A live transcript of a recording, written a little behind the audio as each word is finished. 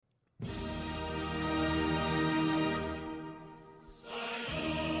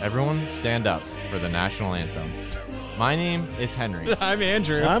Everyone stand up for the national anthem. My name is Henry. I'm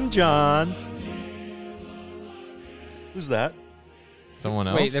Andrew. I'm John. Who's that? Someone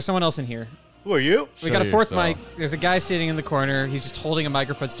else? Wait, there's someone else in here. Who are you? We Show got a fourth yourself. mic. There's a guy standing in the corner. He's just holding a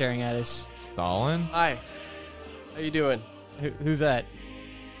microphone staring at us. Stalin? Hi. How you doing? Who's that?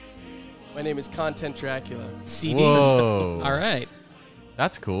 My name is Content Dracula. CD? Whoa. All right.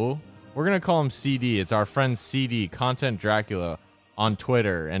 That's cool. We're going to call him CD. It's our friend CD, Content Dracula, on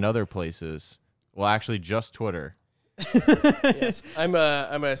Twitter and other places. Well, actually, just Twitter. Yes. I'm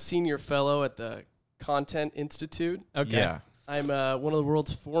a senior fellow at the Content Institute. Okay. Yeah. I'm one of the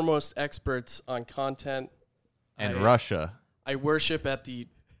world's foremost experts on content. And I- Russia. I worship at the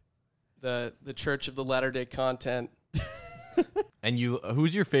Church of the Latter-day Content. And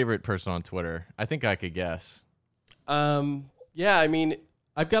who's your favorite person on Twitter? I think I could guess. Yeah, I mean,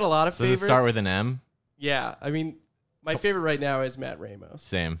 I've got a lot of Does favorites. it start with an M? Yeah, I mean, my favorite right now is Matt Ramos.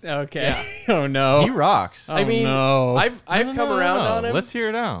 Same. Okay. Oh, no. He rocks. Oh, I mean, no. I've come around on him. Let's hear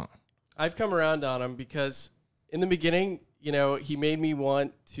it out. I've come around on him because in the beginning, you know, he made me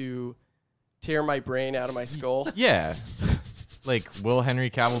want to tear my brain out of my skull. Yeah. Like, will Henry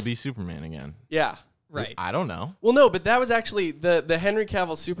Cavill be Superman again? Yeah. Right. I don't know. Well, no, but that was actually the Henry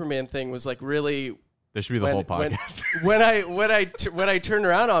Cavill Superman thing was like really This should be the whole podcast. when I turned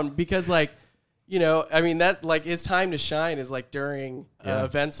around on him because like, you know, I mean that like his time to shine is like during Yeah.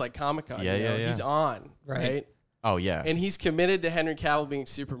 events like Comic-Con. Yeah, you know? yeah. He's on, right? Oh, yeah. And he's committed to Henry Cavill being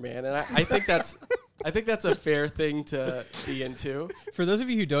Superman, and I think that's a fair thing to be into. For those of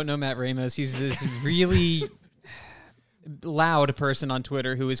you who don't know Matt Ramos, he's this really loud person on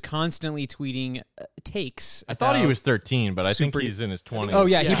Twitter who is constantly tweeting takes. I thought he about- was 13, but I think super- he's in his 20s. Oh,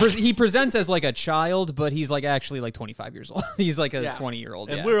 yeah. Yeah. He presents as like a child, but he's like actually like 25 years old. He's like a Yeah. 20-year-old.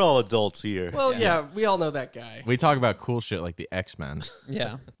 And Yeah. we're all adults here. Well, yeah, we all know that guy. We talk about cool shit like the X-Men.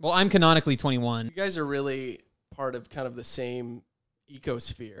 Yeah. Well, I'm canonically 21. You guys are really part of kind of the same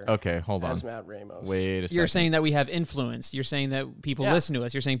ecosphere Okay, hold on. as Matt Ramos. Wait a second. You're saying that we have influence. You're saying that people Yeah. listen to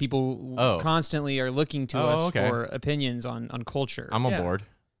us. You're saying people Oh. constantly are looking to Oh, us okay. for opinions on culture. I'm on Yeah. board.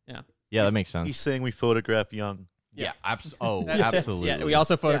 Yeah. Yeah, that makes sense. He's saying we photograph young. yeah, Yes, absolutely. Yeah, we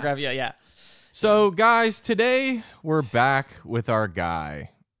also photograph. Yeah. So, guys, today we're back with our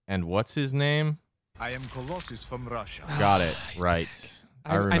guy. And what's his name? I am Colossus from Russia. Got it. Right.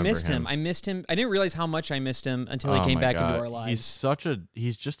 I remember I missed him. I missed him. I didn't realize how much I missed him until Oh he came my back God. into our lives.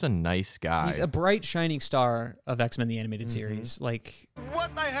 He's just a nice guy. He's a bright, shining star of X-Men the Animated Series. Like, What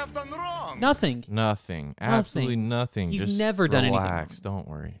I have done wrong? nothing. Nothing. Absolutely nothing. He's Just never done anything relax. Don't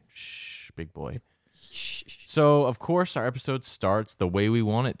worry. Shh, big boy. So, of course, our episode starts the way we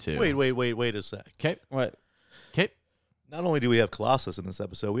want it to. Wait a sec. Okay. What? Okay. Not only do we have Colossus in this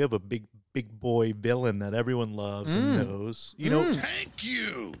episode, we have a big boy villain that everyone loves and knows. You know, Thank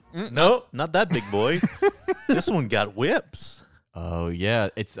you. no, not that big boy. This one got whips. Oh, yeah.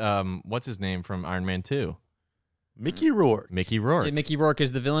 It's, what's his name from Iron Man 2? Mickey Rourke. Mickey Rourke. Mickey Rourke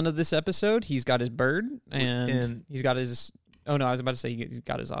is the villain of this episode. He's got his bird, and And- he's got his... Oh, no, I was about to say he's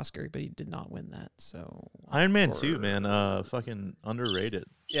got his Oscar, but he did not win that, so... Iron Man 2, man. Fucking underrated.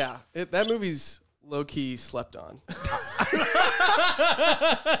 Yeah, that movie's low-key slept on.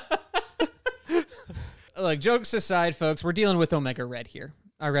 Look, jokes aside, folks, we're dealing with Omega Red here.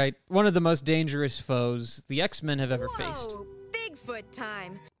 All right? One of the most dangerous foes the X-Men have ever faced. Whoa, Bigfoot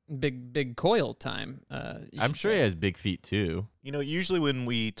time. Big coil time. I'm sure he has big feet, too. You know, usually when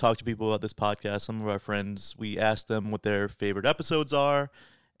we talk to people about this podcast, some of our friends, we ask them what their favorite episodes are,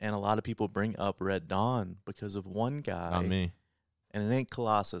 and a lot of people bring up Red Dawn because of one guy. Not me. And it ain't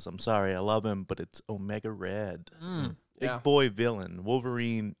Colossus. I'm sorry, I love him, but it's Omega Red. Big Yeah. boy villain.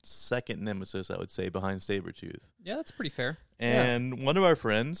 Wolverine's second nemesis, I would say, behind Sabretooth. Yeah, that's pretty fair. And one of our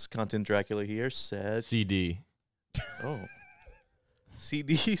friends, Content Dracula here, said, CD. oh,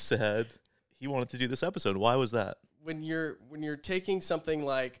 CD said he wanted to do this episode. Why was that? When you're taking something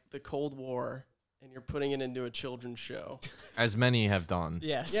like the Cold War and you're putting it into a children's show, As many have done.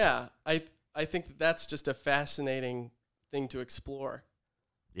 Yes. yeah, I think that's just a fascinating thing to explore.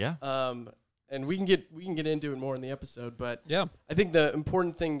 Yeah. And we can get into it more in the episode, but Yeah. I think the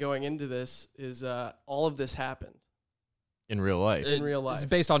important thing going into this is all of this happened In real life. in real This is life.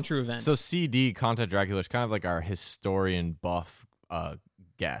 based on true events. So CD, Content Dracula, is kind of like our historian buff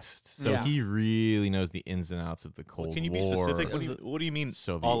guest. So Yeah. he really knows the ins and outs of the Cold Can you be War. specific? What do you mean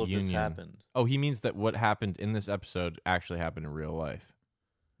Soviet all of Union. this happened? Oh, he means that what happened in this episode actually happened in real life.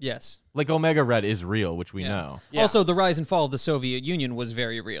 yes. Like Omega Red is real, which we Yeah. know. Yeah. Also, the rise and fall of the Soviet Union was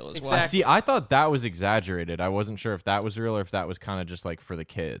very real as well. Exactly. See, I thought that was exaggerated. I wasn't sure if that was real or if that was kind of just like for the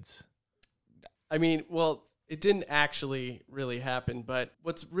kids. I mean, well, It didn't actually really happen, but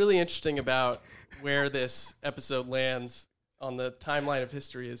what's really interesting about where this episode lands on the timeline of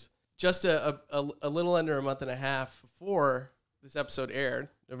history is just a little under a month and a half before this episode aired,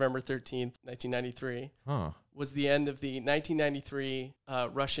 November 13th, 1993, was the end of the 1993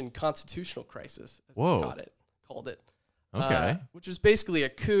 Russian constitutional crisis, as Whoa. they called it. Okay. Which was basically a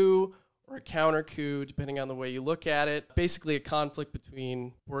coup or a counter coup, depending on the way you look at it. Basically a conflict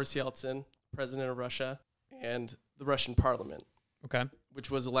between Boris Yeltsin, president of Russia, and the Russian parliament, Okay. which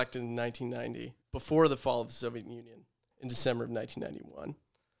was elected in 1990, before the fall of the Soviet Union in December of 1991.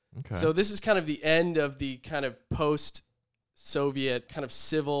 Okay. So this is kind of the end of the kind of post-Soviet kind of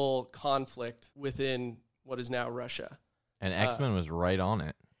civil conflict within what is now Russia. and X-Men was right on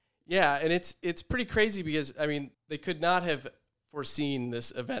it. Yeah, and it's pretty crazy because, I mean, they could not have foreseen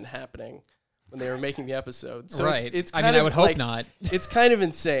this event happening when they were making the episode. So right. It's I kind mean, I of would hope like- not. It's kind of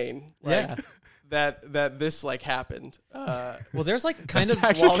insane. Like, Yeah. That this like happened. Well, there's like kind That's of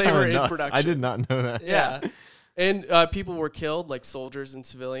actually while they kinda were in nuts. production. I did not know that. Yeah. And people were killed, like soldiers and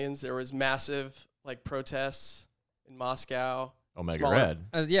civilians. There was massive like protests in Moscow. Omega Smaller-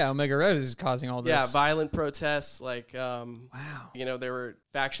 Red. yeah, Omega Red is causing all this. Yeah, violent protests. Like, Wow. you know, there were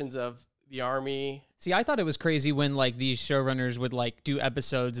factions of the army. See, I thought it was crazy when like these showrunners would like do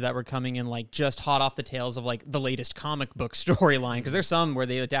episodes that were coming in like just hot off the tails of like the latest comic book storyline. Because there's some where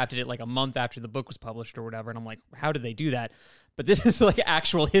they adapted it like a month after the book was published or whatever, and I'm like, how did they do that? But this is like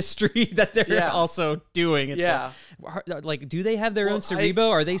actual history that they're Yeah. also doing. It's Yeah. like, do they have their Well, own Cerebro?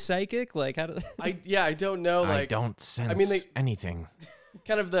 Are they psychic? Like, how do? I don't know. Like, I don't sense they- anything.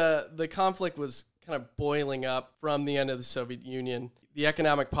 kind of the conflict was kind of boiling up from the end of the Soviet Union. The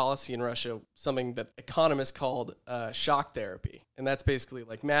economic policy in Russia, something that economists called shock therapy. And that's basically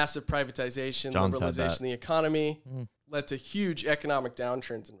like massive privatization, John said liberalization that. of the economy, led to huge economic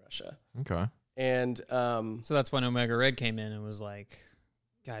downturns in Russia. Okay. And So that's when Omega Red came in and was like,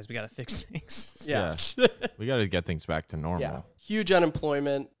 guys, we got to fix things. yeah, We got to get things back to normal. yeah, huge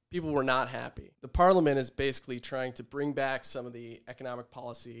unemployment. People were not happy. The parliament is basically trying to bring back some of the economic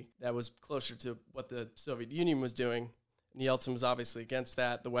policy that was closer to what the Soviet Union was doing. And Yeltsin was obviously against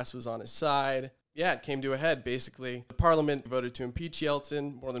that. The West was on his side. Yeah, it came to a head, basically. The parliament voted to impeach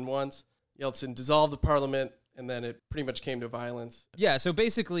Yeltsin more than once. Yeltsin dissolved the parliament, and then it pretty much came to violence. Yeah, so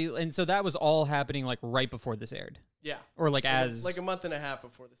basically, and so that was all happening like right before this aired. Yeah. Or like as. Like a month and a half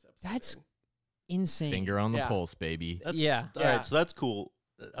before this episode. That's aired. insane. Finger on the Yeah. pulse, baby. That's- Yeah. All Yeah. right, so that's cool.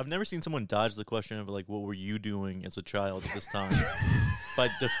 I've never seen someone dodge the question of like, what were you doing as a child at this time, by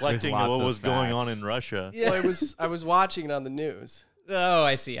deflecting to lots what of was going on facts. in Russia. Yeah. Well, I was watching it on the news. Oh,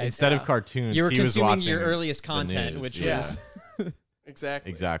 I see. Instead yeah. of cartoons, You were he was consuming your watching earliest the content, news. which Yeah. was.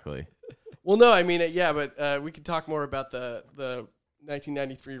 Exactly. Exactly. Well, no, I mean, yeah, but we could talk more about the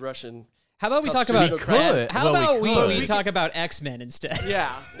 1993 Russian. How about we talk about. Constitutional crisis. How Well, about we we could. talk about X-Men instead?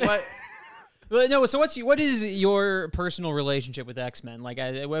 Yeah. What? Well, no. So what is your personal relationship with X-Men? Like,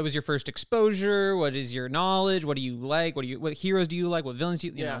 what was your first exposure? What is your knowledge? What do you like? What heroes do you like? What villains do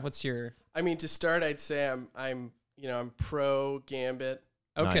you? You know, Yeah. what's your? I mean, to start, I'd say I'm pro Gambit.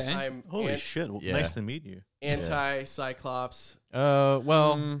 Okay. Nice. I'm Holy shit! Well, Yeah. Nice to meet you. anti Cyclops.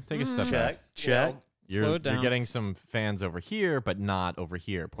 Well, take a step back. Check. Slow it down. You're getting some fans over here, but not over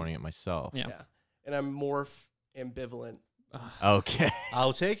here, pointing at myself. Yeah. Yeah. And I'm morph ambivalent. Okay.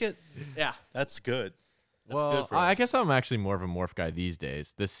 I'll take it. Yeah. That's good. That's well, good for I us. guess I'm actually more of a morph guy these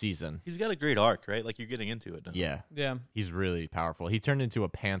days, this season. He's got a great arc, right? Like you're getting into it now. Yeah. Yeah, He's really powerful. He turned into a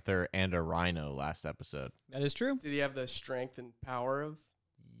panther and a rhino last episode. that is true. Did he have the strength and power of?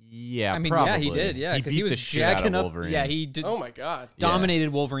 Yeah, I mean, probably. yeah, he did. Yeah, because he beat was the shit out of jacking up. Wolverine. Yeah, he did. Oh my God. Dominated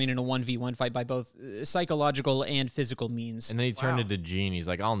Wolverine in a 1v1 fight by both psychological and physical means. And then he turned Wow. into Jean. He's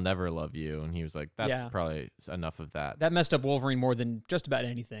like, "I'll never love you," and he was like, "That's Yeah. probably enough of that." That messed up Wolverine more than just about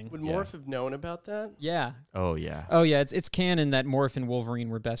anything. Would Yeah. Morph have known about that? Yeah. Oh yeah. Oh yeah, it's canon that Morph and Wolverine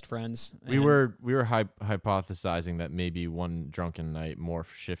were best friends. We And- were hypothesizing that maybe one drunken night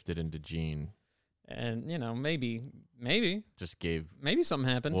Morph shifted into Jean, and you know maybe just gave something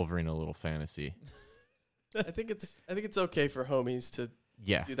happened. Wolverine a little fantasy. I think it's okay for homies to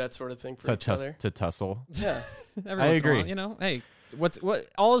Yeah, do that sort of thing for to, each other. to tussle. Yeah. Every I once in a while, agree. you know, hey, what?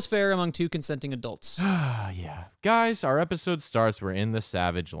 All is fair among two consenting adults. Yeah, guys, our episode starts. We're in the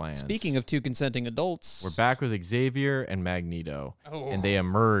Savage Lands. Speaking of two consenting adults, we're back with Xavier and Magneto, Oh. and they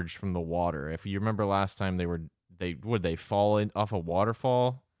emerge from the water. If you remember last time, they fall in off a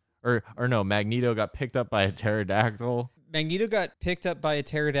waterfall, or no, Magneto got picked up by a pterodactyl. Magneto got picked up by a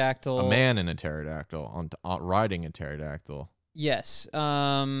pterodactyl. A man in a pterodactyl on riding a pterodactyl. Yes.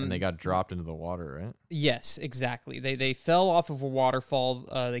 And they got dropped into the water, right? Yes, exactly. They fell off of a waterfall.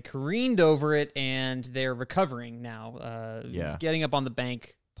 They careened over it, and they're recovering now. Yeah. Getting up on the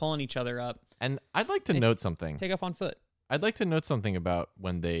bank, pulling each other up. And I'd like to note something. Take off on foot. I'd like to note something about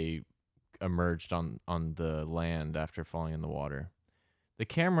when they emerged on the land after falling in the water. The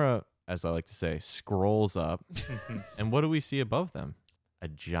camera, as I like to say, scrolls up, and what do we see above them? A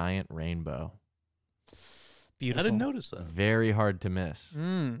giant rainbow. Beautiful. I didn't notice that. Very hard to miss.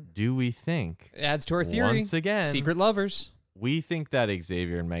 Do we think, Adds to our theory. once again, Secret lovers. we think that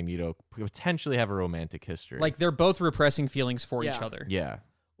Xavier and Magneto potentially have a romantic history? Like they're both repressing feelings for each Yeah. other. yeah.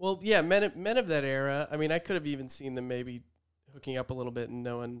 Well, yeah, men of that era. I mean, I could have even seen them maybe hooking up a little bit and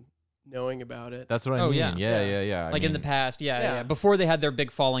knowing about it. That's what I Oh, mean. yeah. Yeah. Like in the past, yeah, Yeah. Before they had their big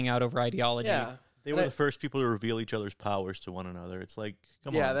falling out over ideology. Yeah, They were the first people to reveal each other's powers to one another. It's like,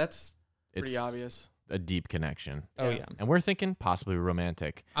 come on. that's pretty It's obvious. a deep connection. Oh, Yeah. yeah. And we're thinking possibly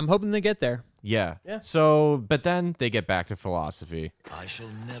romantic. I'm hoping they get there. Yeah. Yeah. So, but then they get back to philosophy. I shall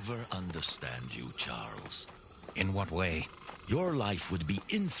never understand you, Charles. In what way? Your life would be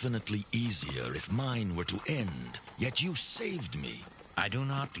infinitely easier if mine were to end, yet you saved me. I do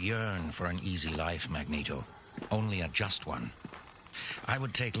not yearn for an easy life, Magneto. Only a just one. I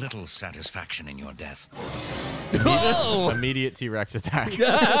would take little satisfaction in your death. Immediate T-Rex attack.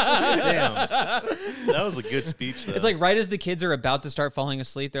 Damn. That was a good speech, though. It's like right as the kids are about to start falling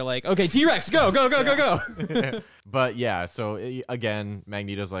asleep, they're like, okay, T-Rex, go. But yeah, so again,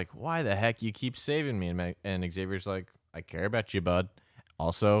 Magneto's like, why the heck you keep saving me? And Xavier's like, I care about you, bud.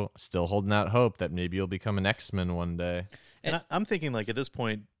 Also, still holding out hope that maybe you'll become an X-Men one day. And I'm thinking, like, at this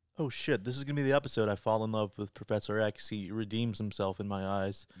point, oh shit, this is going to be the episode I fall in love with Professor X. He redeems himself in my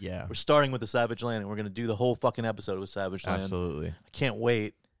eyes. Yeah, We're starting with the Savage Land, and we're going to do the whole fucking episode with Savage Land. absolutely. I can't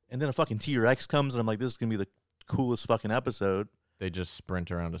wait. And then a fucking T-Rex comes, and I'm like, this is going to be the coolest fucking episode. They just sprint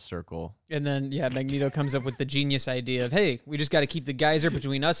around a circle. And then, yeah, Magneto comes up with the genius idea of, hey, we just got to keep the geyser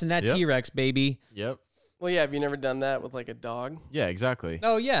between us and that Yep. T-Rex, baby. Yep. Well, yeah. Have you never done that with like a dog? Yeah, exactly.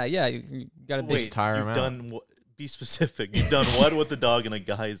 Oh, yeah. You got to Wait. tire him you've out. done be specific. You've done what with the dog and a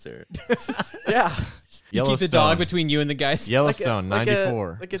geyser? Yeah. You keep the dog between you and the geyser. Yellowstone, like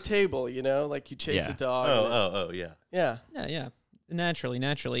 94. like a table, like you chase Yeah. a dog. Oh, yeah. Yeah. Yeah. Naturally.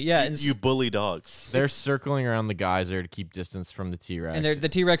 Yeah. And You bully dogs. They're circling around the geyser to keep distance from the T-Rex. And the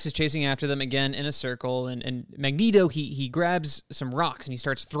T-Rex is chasing after them again in a circle, and Magneto, he grabs some rocks and he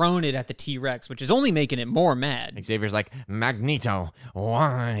starts throwing it at the T-Rex, which is only making it more mad. Xavier's like, Magneto,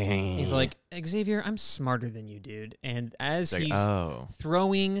 why? He's like, Xavier, I'm smarter than you, dude. And as Like, he's oh.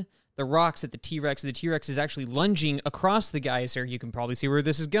 throwing the rocks at the T-Rex, the T-Rex is actually lunging across the geyser. You can probably see where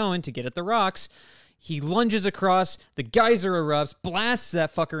this is going to get at the rocks. He lunges across, the geyser erupts, blasts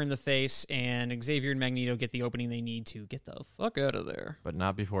that fucker in the face, and Xavier and Magneto get the opening they need to get the fuck out of there. But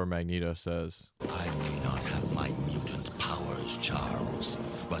not before Magneto says, I may not have my mutant powers, Charles,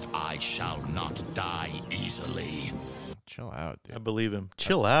 but I shall not die easily. chill out, dude. I believe him.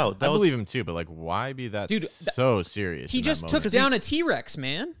 Chill out. I believe him too, but like, why be that Dude, so serious? He in that just took moment? down a T-Rex,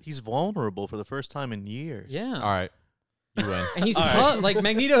 man. He's vulnerable for the first time in years. Yeah. All right, you win. And he's tough. Like,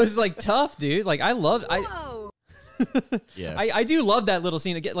 Magneto's like tough, dude. Like, I love Yeah, I do love that little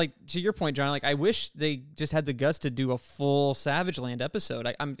scene. Again, like to your point, John. Like, I wish they just had the guts to do a full Savage Land episode.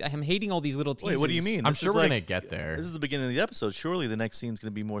 I'm hating all these little teases. Wait, what do you mean? I'm This sure is we're like- gonna get there. This is the beginning of the episode. Surely the next scene's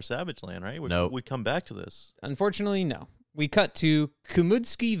going to be more Savage Land, right? Nope. We come back to this. Unfortunately, no. We cut to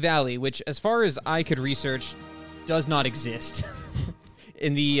Kumudsky Valley, which, as far as I could research, does not exist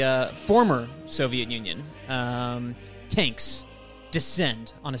in the former Soviet Union. Tanks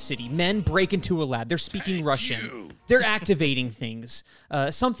descend on a city. Men break into a lab. They're speaking Russian. They're activating things.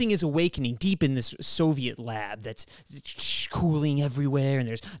 Something is awakening deep in this Soviet lab that's cooling everywhere, and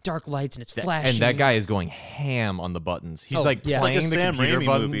there's dark lights, and it's flashing. And that guy is going ham on the buttons. He's like yeah. playing It's like a the Sam computer Raimi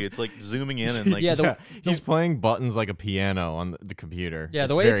buttons. movie. It's like zooming in and like Yeah, the- He's playing buttons like a piano on the computer. Yeah,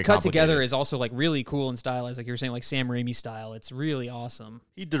 the It's way it's very cut together complicated. is also like really cool and stylized, like you were saying, like Sam Raimi style. It's really awesome.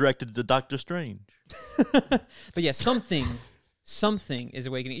 he directed the Doctor Strange. But yeah, something is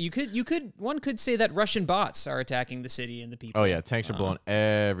awakening. One could say that Russian bots are attacking the city and the people. Oh yeah, tanks are blowing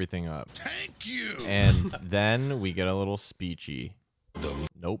everything up. Thank you. And then we get a little speechy.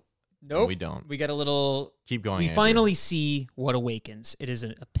 Nope. Nope, we don't. We get a little. Keep going. We Andrew. finally see what awakens. It is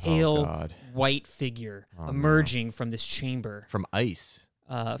a pale God. white figure Oh, emerging from this chamber. From ice.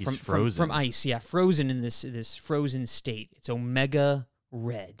 He's From frozen. ice, yeah, frozen in this frozen state. It's Omega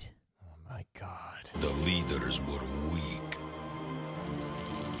Red. Oh my God. The leaders were weak.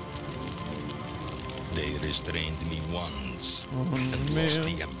 They restrained me once and lost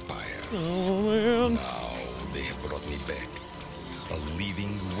the empire. Now they have brought me back. a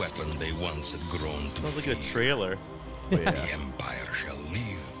living weapon they once had grown to Sounds like a fear. trailer. The Empire shall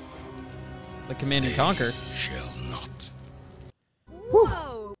live, Like Command and Conquer. shall not.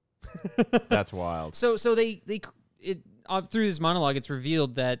 Whoa! That's wild. So through this monologue, it's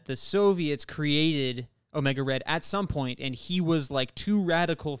revealed that the Soviets created Omega Red at some point, and he was like too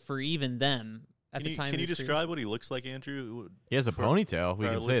radical for even them at the time. Can of you his describe what he looks like, Andrew? He has a ponytail. We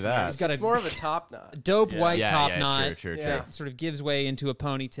for can our say listeners. that. He's got It's more of a top knot. dope Yeah. white Yeah, top yeah, knot. True. Yeah. Sort of gives way into a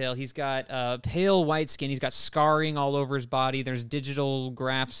ponytail. He's got pale white skin. He's got scarring all over his body. There's digital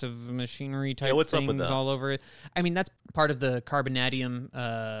graphs of machinery type what's up with things that? all over it. I mean, that's part of the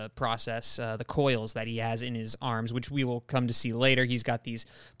carbonadium process, the coils that he has in his arms, which we will come to see later. He's got these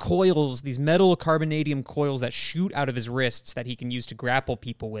coils, these metal carbonadium coils that shoot out of his wrists that he can use to grapple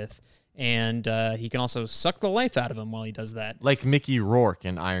people with. And he can also suck the life out of them while he does that. Like Mickey Rourke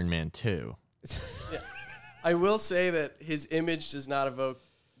in Iron Man 2. I will say that his image does not evoke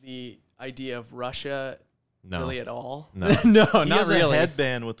the idea of Russia No. really at all. No. No, He not has really. a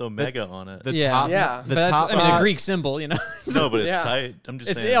headband with Omega on it. The Yeah. top, Yeah. the But that's, top I mean, a knot- Greek symbol, you know. No, but it's Yeah. tight. I'm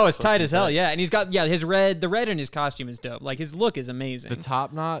just It's saying. it's tight fucking as hell, yeah. And he's got his red, the red in his costume is dope. Like his look is amazing. the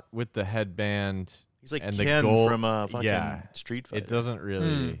top knot with the headband. He's like and Ken the gold, from fucking yeah, Street Fighter. It doesn't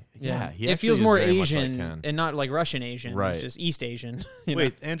really. Yeah, he it actually feels is more very much like Asian Ken. and not like Russian Asian. Right. It's just East Asian. you know?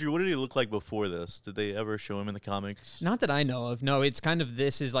 Wait, Andrew, what did he look like before this? Did they ever show him in the comics? Not that I know of. No, it's kind of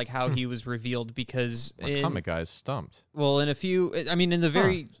this is like how he was revealed because My comic guy is stumped. well, in a few, I mean, in the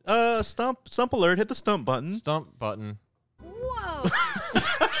very Stump alert! Hit the stump button. Stump button. Whoa!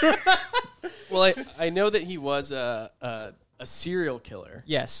 Well, I know that he was a serial killer.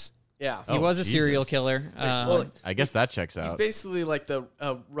 yes, Yeah. he Oh, was a serial Jesus. killer. Well, I guess that checks he's out. basically like the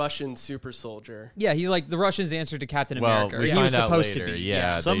Russian super soldier. yeah, he's like the Russians' answer to Captain Well, America. we He find was out supposed later, to be.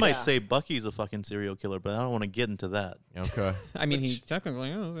 yeah. Some they- might Yeah. say Bucky's a fucking serial killer, but I don't want to get into that. Okay. I mean, he technically,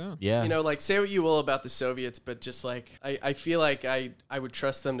 yeah. Yeah. You know, like say what you will about the Soviets, but just like I feel like I would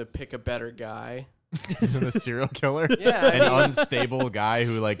trust them to pick a better guy. the serial killer. Yeah, I An mean- unstable guy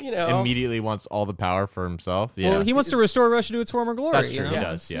who like You know. immediately wants all the power for himself. Yeah. Well, he wants to restore Russia to its former glory. That's you true, know? he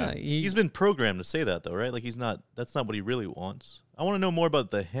does, yeah. He's been programmed to say that, though, right? Like that's not what he really wants. I want to know more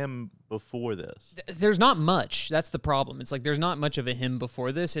about the him before this. There's not much. That's the problem. It's like there's not much of a him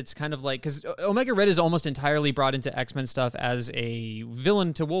before this. It's kind of like because Omega Red is almost entirely brought into X-Men stuff as a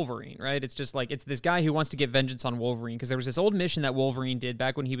villain to Wolverine, right? It's just like it's this guy who wants to get vengeance on Wolverine because there was this old mission that Wolverine did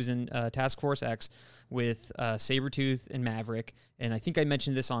back when he was in Task Force X with Sabretooth and Maverick. And I think I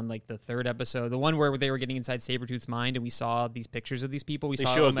mentioned this on like the third episode, the one where they were getting inside Sabretooth's mind and we saw these pictures of these people. We They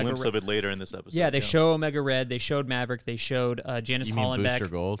saw show a Omega glimpse Red. of it later in this episode. Yeah, they show Omega Red. They showed Maverick. They showed Janice you mean Hollenbeck. Booster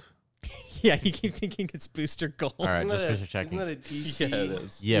Gold? Yeah, you keep thinking it's Booster Gold. All right, Isn't just that for checking. Isn't that a DC? Yeah, it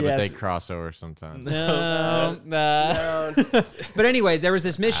is. Yeah, but Yes. they cross over sometimes. No. No. But anyway, there was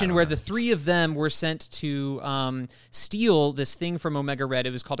this mission where the three of them were sent to steal this thing from Omega Red.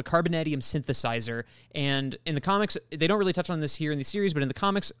 It was called a carbonadium synthesizer. And in the comics, they don't really touch on this here in the series, but in the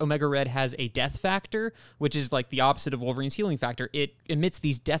comics, Omega Red has a death factor, which is like the opposite of Wolverine's healing factor. It emits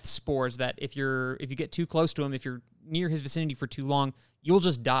these death spores that if you get too close to him, if you're near his vicinity for too long, you'll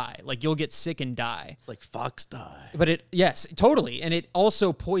just die. Like you'll get sick and die. It's like Fox die. But yes, totally. And it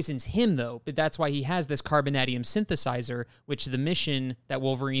also poisons him, though. But that's why he has this carbonadium synthesizer, which the mission that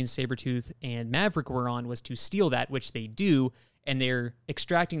Wolverine, Sabretooth, and Maverick were on was to steal that, which they do. And they're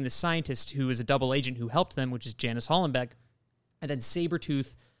extracting the scientist who is a double agent who helped them, which is Janice Hollenbeck. And then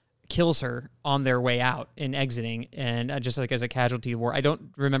Sabretooth kills her on their way out in exiting, and just like as a casualty of war. I don't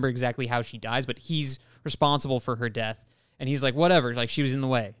remember exactly how she dies, but he's responsible for her death. And he's like, whatever, like she was in the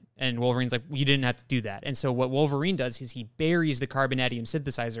way. And Wolverine's like, you didn't have to do that. And so what Wolverine does is he buries the carbonadium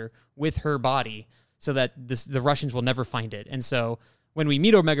synthesizer with her body so that the Russians will never find it. And so when we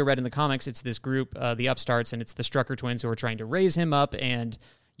meet Omega Red in the comics, it's this group, the Upstarts, and it's the Strucker twins who are trying to raise him up and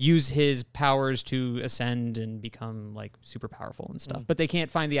use his powers to ascend and become like super powerful and stuff. But they can't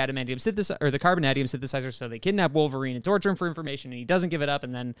find the adamantium synthesizer or the carbonadium synthesizer, so they kidnap Wolverine and torture him for information, and he doesn't give it up,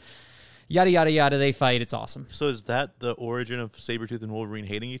 and then yada yada yada, they fight. It's awesome. So is that the origin of Sabretooth and Wolverine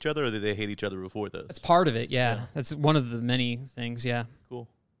hating each other, or did they hate each other before this? That's part of it, yeah. That's one of the many things, yeah. Cool.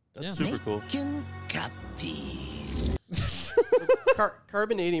 That's Yeah. super cool.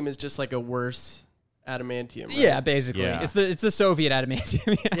 Carbonadium is just like a worse adamantium. Right? Yeah, basically. Yeah. It's the Soviet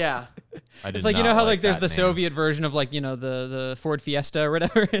adamantium. Yeah. Yeah. I did It's like, you not know how like there's that the name. Soviet version of like, you know, the Ford Fiesta or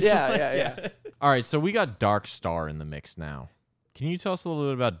whatever. It's Yeah, just like, yeah. All right, so we got Dark Star in the mix now. Can you tell us a little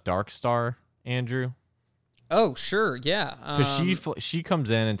bit about Dark Star, Andrew? Oh, sure, yeah. Because she comes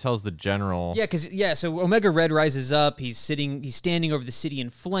in and tells the general. Yeah, so Omega Red rises up. He's standing over the city in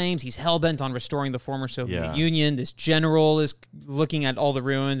flames. He's hellbent on restoring the former Soviet Union. This general is looking at all the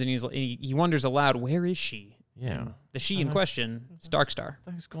ruins, and he wonders aloud, "Where is she?" Yeah. And the she in question is Darkstar. What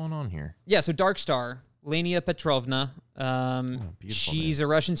the heck's going on here? Yeah, so Darkstar, Lenia Petrovna. She's a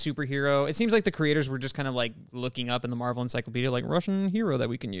Russian superhero. It seems like the creators were just kind of like looking up in the Marvel Encyclopedia, like Russian hero that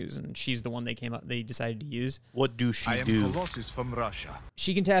we can use, and she's the one they decided to use. What do she I do? am Colossus from Russia.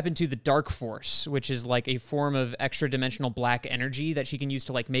 She can tap into the Dark Force, which is like a form of extra dimensional black energy that she can use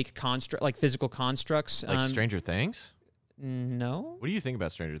to like make physical constructs. Like Stranger Things? No. What do you think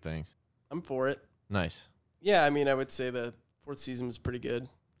about Stranger Things? I'm for it. Nice. Yeah, I mean, I would say the 4th season was pretty good.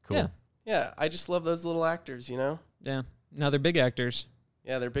 Cool. Yeah. Yeah, I just love those little actors, you know? Yeah. Now they're big actors.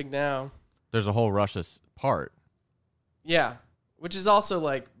 Yeah, they're big now. There's a whole Russia part. Yeah, which is also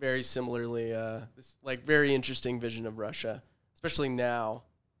like very similarly, this like very interesting vision of Russia, especially now.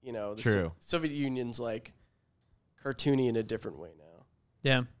 You know, the True. Soviet Union's like cartoony in a different way now.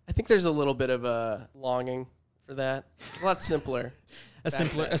 Yeah. I think there's a little bit of a longing for that. A lot simpler. A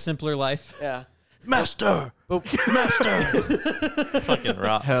simpler life. Yeah. Master! Master! Fucking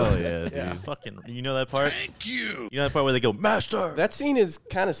rock. Hell yeah, dude. Yeah. Fucking, you know that part? Thank you. You know that part where they go, Master! That scene is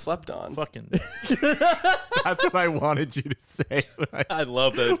kind of slept on. Fucking, That's what I wanted you to say I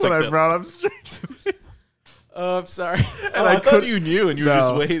love that. It's when like I that. brought up Stranger Things. Oh, I'm sorry. Oh, I thought you knew and you were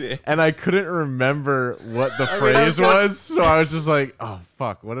just waiting. And I couldn't remember what the phrase was, so I was just like, oh,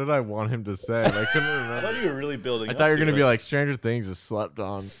 fuck, what did I want him to say? And I couldn't I remember. thought you were really building I up thought you were to going to it. be like, Stranger Things is slept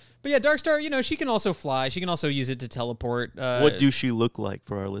on. But yeah, Darkstar, you know, she can also fly. She can also use it to teleport. What do she look like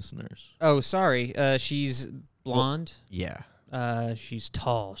for our listeners? Oh, sorry. She's blonde. Yeah. She's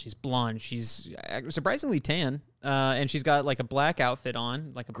tall. She's blonde. She's surprisingly tan. And she's got like a black outfit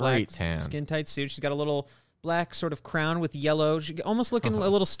on, like a Great black tan. skin tight suit. She's got a little black sort of crown with yellow. She almost looking a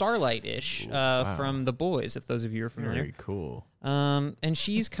little Starlight-ish from The Boys, if those of you are familiar. Very cool. And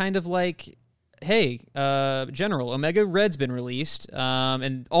she's kind of like, hey, General, Omega Red's been released.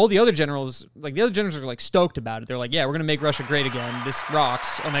 And all the other generals, like the other generals are like stoked about it. They're like, yeah, we're going to make Russia great again. This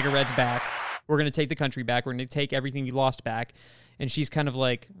rocks. Omega Red's back. We're going to take the country back. We're going to take everything you lost back. And she's kind of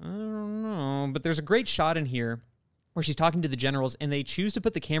like, I don't know. But there's a great shot in here where she's talking to the generals, and they choose to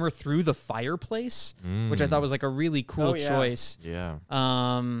put the camera through the fireplace, which I thought was like a really cool choice. Yeah.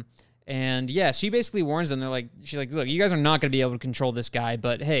 And yeah, she basically warns them. She's like, look, you guys are not going to be able to control this guy,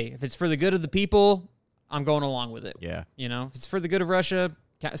 but hey, if it's for the good of the people, I'm going along with it. Yeah. You know, if it's for the good of Russia,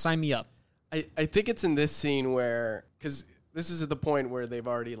 sign me up. I think it's in this scene where, because this is at the point where they've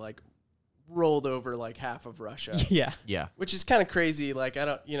already like rolled over like half of Russia, Yeah. Yeah. which is kind of crazy. Like, I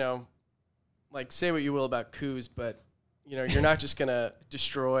don't, you know, like say what you will about coups, but you know, you're not just going to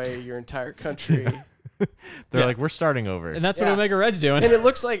destroy your entire country. They're Yeah. like, we're starting over. And that's what Yeah. Omega Red's doing. And it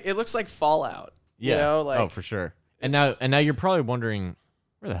looks like Fallout. yeah. You know, like oh, for sure. And now you're probably wondering,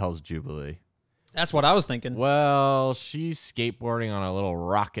 where the hell's Jubilee? That's what I was thinking. Well, she's skateboarding on a little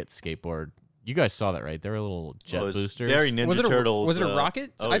rocket skateboard. You guys saw that, right? They were little jet Oh, it's boosters. Very Ninja Was it a Turtles. was it a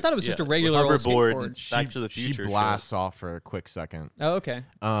rocket? oh, I thought it was just a yeah, regular old hoverboard. skateboard. Back to the Future. She shit. blasts off for a quick second. Oh, okay.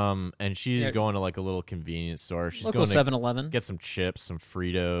 And she's Yeah. going to like a little convenience store. She's Local going to 7-Eleven. get some chips, some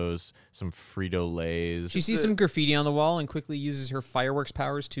Fritos, some Frito-Lays. She sees some graffiti on the wall and quickly uses her fireworks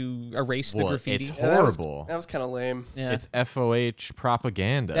powers to erase the Well, graffiti. it's Yeah, horrible. That was kind of lame. Yeah. It's FOH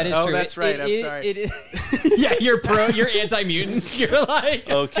propaganda. That is Oh, true. that's right. I'm sorry. It is. Yeah, you're anti-mutant. You're like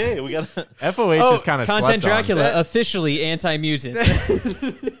Okay, we got. FOH is kind of Content slept on. Dracula, officially anti-mutant.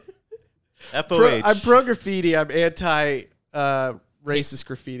 FOH. I'm pro graffiti. I'm anti racist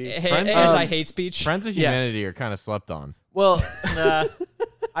graffiti. Anti-hate speech. Friends of Yes. Humanity are kind of slept on. Well,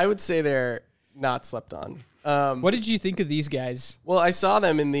 I would say they're not slept on. What did you think of these guys? Well, I saw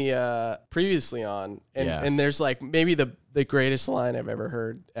them in the previously on, and, Yeah. and there's like maybe the greatest line I've ever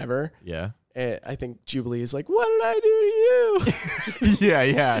heard ever. Yeah. And I think Jubilee is like, "What did I do to you?"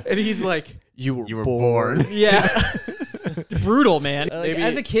 yeah. And he's like, "You were born." Yeah. It's brutal, man. Like, Maybe-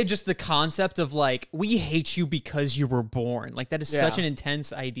 as a kid, just the concept of like, we hate you because you were born. Like, that is such Yeah. an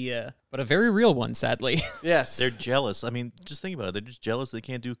intense idea, but a very real one, sadly. Yes, They're jealous. I mean, just think about it. They're just jealous they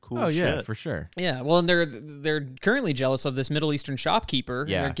can't do cool Oh, yeah, shit. for sure. Yeah, well, and they're currently jealous of this Middle Eastern shopkeeper.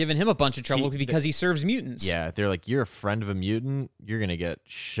 Yeah. They're giving him a bunch of trouble because he serves mutants. Yeah, they're like, you're a friend of a mutant, you're going to get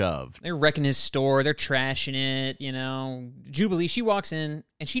shoved. They're wrecking his store. They're trashing it. You know, Jubilee. She walks in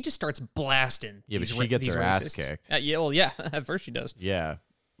and she just starts blasting. Yeah, but these she gets these her ass racists. kicked. Yeah, well, yeah. At first she does. Yeah.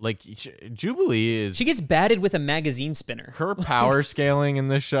 Like Jubilee is She gets batted with a magazine spinner. her power scaling in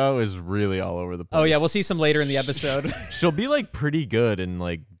this show is really all over the place. Oh yeah, we'll see some later in the episode. she'll be like pretty good in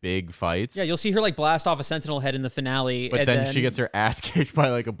like big fights. Yeah, you'll see her like blast off a sentinel head in the finale. but and then she gets her ass kicked by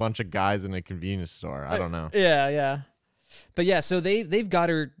like a bunch of guys in a convenience store. I don't know. Yeah. But yeah, so they've got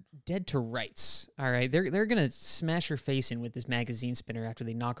her dead to rights. All right, they're gonna smash her face in with this magazine spinner after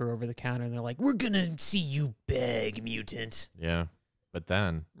they knock her over the counter, and they're like, "We're gonna see you beg, mutant." Yeah, but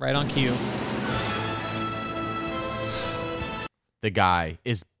then Right on cue. the guy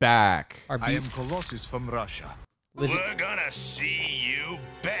is back. Our I beat am Colossus from Russia. We're gonna see you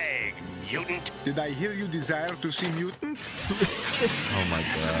beg, mutant. Did I hear you desire to see mutant? Oh my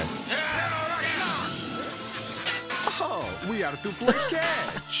god. Oh, we are to play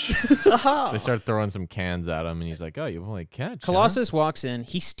catch. They start throwing some cans at him, and he's like, "Oh, you play catch?" huh?" Colossus walks in.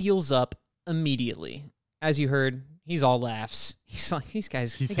 He steals up immediately. As you heard, he's all laughs. He's like, these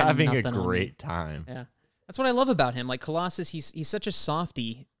guys. He's they got having a nothing on me. great time. Yeah, that's what I love about him. Like Colossus, he's such a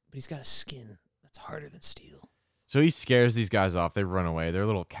softie, but he's got a skin that's harder than steel. So he scares these guys off. They run away. They're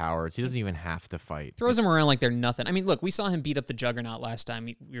little cowards. He doesn't even have to fight. Throws them around like they're nothing. I mean, look, we saw him beat up the Juggernaut last time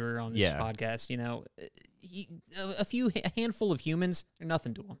we were on this Yeah. podcast. You know, a handful of humans are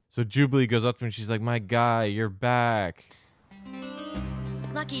nothing to him. So Jubilee goes up to him and she's like, "My guy, you're back."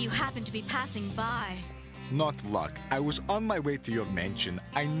 Lucky you happened to be passing by. Not luck. I was on my way to your mansion.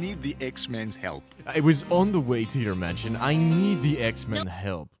 I need the X-Men's help. I was on the way to your mansion. I need the X-Men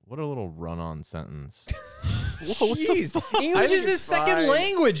help. What a little run-on sentence. Jeez, I English think is his it's second fine.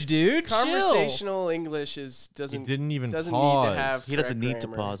 language, dude. Chill. Conversational English He didn't even doesn't pause. need to have He doesn't correct need to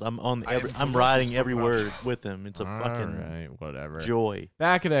grammar. pause. I'm on. I am I'm Colossus riding from every Russia. word with him. It's a All fucking right, whatever. joy.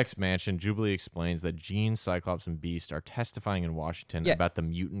 Back at X Mansion, Jubilee explains that Jean, Cyclops, and Beast are testifying in Washington Yeah. about the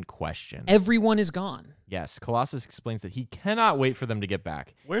mutant question. Everyone is gone. Yes, Colossus explains that he cannot wait for them to get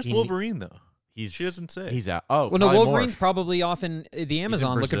back. Where's He- Wolverine though? He's She doesn't say. He's out. Oh, Well, no, probably Wolverine's Morph. probably off in the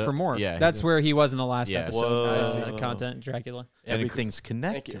Amazon looking Brazil. for more. Yeah, he's That's in- where he was in the last Yeah. episode. Whoa. Content Dracula. Everything's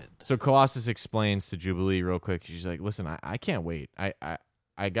connected. So Colossus explains to Jubilee real quick. She's like, "Listen, I can't wait. I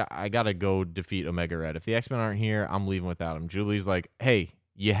gotta go defeat Omega Red. If the X-Men aren't here, I'm leaving without him." Jubilee's like, "Hey,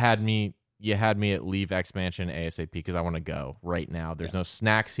 you had me at leave X Mansion ASAP because I want to go right now. There's no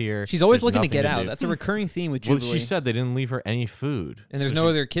snacks here. She's always There's looking to nothing get out. do." That's a recurring theme with Well, Jubilee. she said they didn't leave her any food, and there's So no she-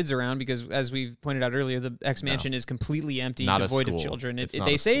 other kids around because, as we pointed out earlier, the X Mansion is completely empty, Not a devoid of school. children. It's They not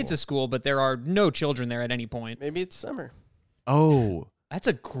a say it's school. a school, but there are no children there at any point. Maybe it's summer. Oh, That's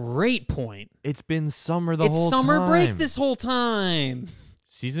a great point. it's been summer the It's whole summer time. break this whole time.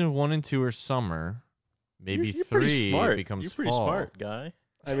 Season 1 and 2 are summer. Maybe You're 3 pretty smart. it becomes You're pretty fall. smart, guy.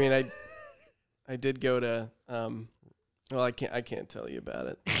 I mean, I did go to well, I can't tell you about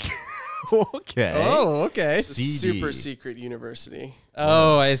it. Okay. okay. It's a CD. super secret university.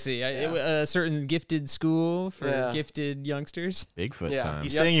 Oh, I see. A certain gifted school for Yeah. gifted youngsters. Bigfoot Yeah. time.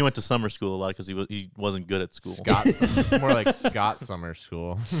 He's Yep. saying he went to summer school a lot because he wasn't good at school. Scott, more like Scott Summer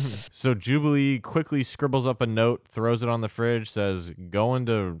School. So Jubilee quickly scribbles up a note, throws it on the fridge, says, "Going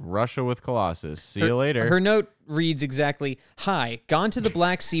to Russia with Colossus. See you later." Her note reads exactly, "Hi, gone to the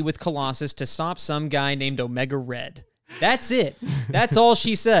Black Sea with Colossus to stop some guy named Omega Red." That's it. That's all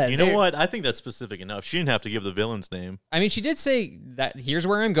she says. You know what? I think that's specific enough. She didn't have to give the villain's name. I mean, she did say that here's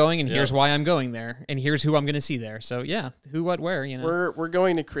where I'm going and Yeah. here's why I'm going there and here's who I'm going to see there. So yeah, who, what, where, you know. We're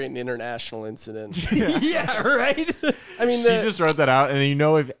going to create an international incident. yeah, right. I mean, She just wrote that out, and you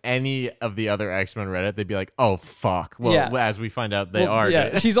know if any of the other X-Men read it, they'd be like, "Oh fuck!" Well, Yeah. as we find out, they Well, are.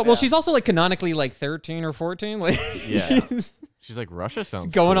 Yeah, she's also like canonically like 13 or 14. Like Yeah. she's She's like, "Russia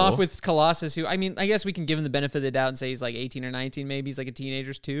sounds going cool." off with Colossus, who I mean, I guess we can give him the benefit of the doubt and say he's like 18 or 19, maybe he's like a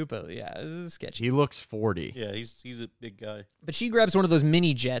teenager too. But yeah, this is sketchy. He looks 40. Yeah, he's a big guy. But she grabs one of those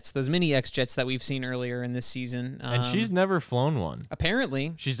mini jets, those mini X jets that we've seen earlier in this season, And she's never flown one.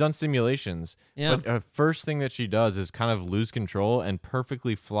 apparently. She's done simulations. Yeah. But first thing that she does is kind of lose control and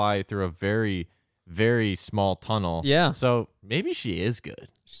perfectly fly through a very, very small tunnel. Yeah. So maybe she is good.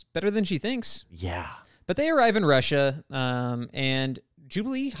 She's better than she thinks. Yeah. But they arrive in Russia, and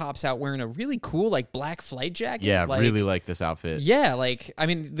Jubilee hops out wearing a really cool like black flight jacket. Yeah, like, really like this outfit. Yeah, like I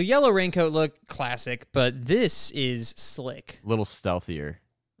mean, the yellow raincoat look classic, but this is slick. A little stealthier.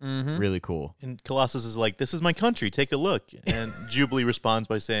 Mm-hmm. Really cool. And Colossus is like, "This is my country. Take a look." And Jubilee responds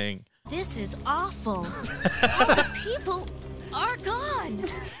by saying, This is awful. All the people are gone.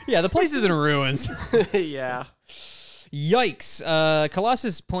 Yeah, the place is in ruins. yeah. Yikes.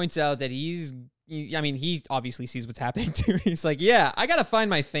 Colossus points out that he obviously sees what's happening too. He's like, yeah, I got to find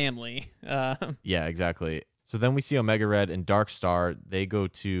my family. Yeah, exactly. So then we see Omega Red and Dark Star. They go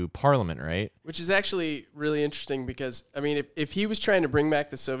to Parliament, right? Which is actually really interesting because, I mean, if he was trying to bring back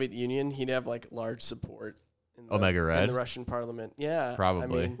the Soviet Union, he'd have like large support in Omega Red? in the Russian Parliament. Yeah,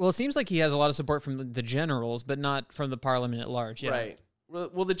 Probably. I mean, Well, it seems like he has a lot of support from the generals, but not from the parliament at large. Yeah. right.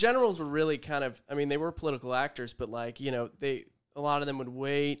 Well, the generals were really kind of, I mean, they were political actors, but like, you know, a lot of them would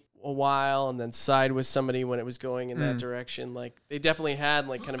wait a while and then side with somebody when it was going in that direction. Like they definitely had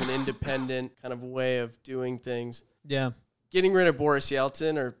like kind of an independent kind of way of doing things. Yeah. Getting rid of Boris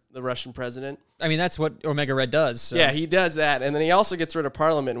Yeltsin, or the Russian president. I mean, that's what Omega Red does. So. Yeah, he does that. And then he also gets rid of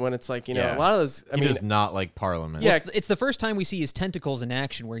Parliament when it's like, you know, Yeah. a lot of those, He does not like Parliament. Yeah. It's the first time we see his tentacles in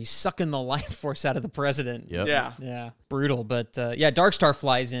action where he's sucking the life force out of the president. Yep. yeah. Yeah, brutal. But yeah, Darkstar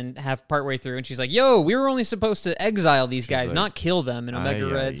flies in partway through, and she's like, "Yo, we were only supposed to exile these guys, like, not kill them." And Omega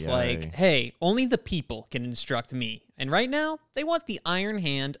aye, Red's aye, like, aye. "Hey, only the people can instruct me." And right now, they want the iron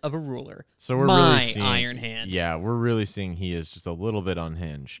hand of a ruler. So we're My really seeing, iron hand. Yeah, we're really seeing he is just a little bit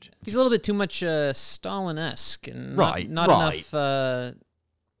unhinged. He's a little bit too much Stalin-esque and Right, not right. enough.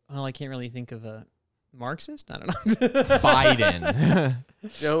 Well, I can't really think of a Marxist. I don't know. Biden.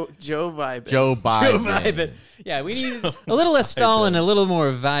 Joe Biden. Joe Biden. Vibin. Yeah, we need a little less Stalin, a little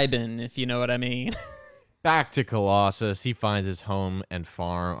more Vibin, if you know what I mean. Back to Colossus. He finds his home and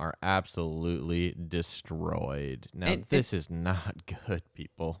farm are absolutely destroyed. Now, And- this is not good,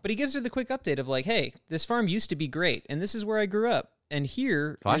 people. But he gives her the quick update of like, hey, this farm used to be great, and this is where I grew up. And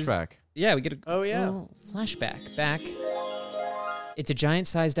here is- Flashback. yeah, we get a Oh, yeah. little flashback back. It's a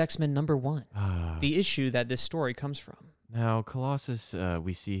giant-sized X-Men #1, the issue that this story comes from. Now, Colossus,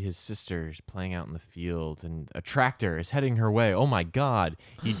 we see his sisters playing out in the field, and a tractor is heading her way. Oh, my God.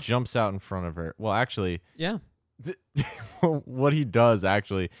 He jumps out in front of her. Well, actually, Yeah, what he does,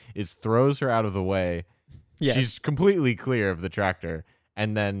 actually, is throws her out of the way. yes. She's completely clear of the tractor,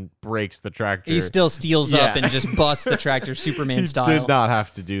 and then breaks the tractor. He still steals up Yeah. and just busts the tractor Superman He style. did not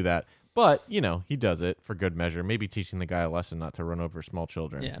have to do that. But, you know, he does it for good measure, maybe teaching the guy a lesson not to run over small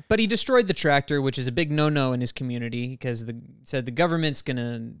children. Yeah, but he destroyed the tractor, which is a big no-no in his community because said the government's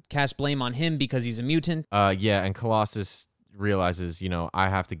gonna cast blame on him because he's a mutant. Yeah, and Colossus realizes, you know, I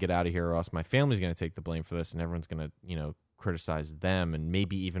have to get out of here or else my family's going to take the blame for this, and everyone's going to, you know, criticize them, and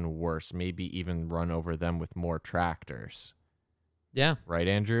maybe even worse, maybe even run over them with more tractors. Yeah, Right,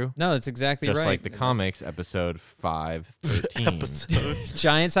 Andrew? no, that's exactly Just right. like the That's- comics, episode 513.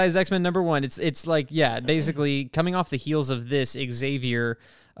 Giant size X-Men #1. It's like, yeah, basically coming off the heels of this, Xavier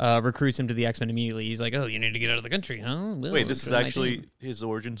recruits him to the X-Men immediately. He's like, "Oh, you need to get out of the country, huh?" Well, Wait, this is join my actually team." his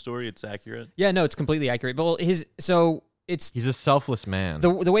origin story. It's accurate. Yeah, no, it's completely accurate. But it's He's a selfless man. the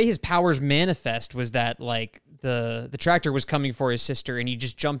way his powers manifest was that like the tractor was coming for his sister, and he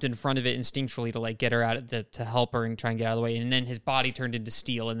just jumped in front of it instinctually to like get her out to help her and try and get out of the way. And then his body turned into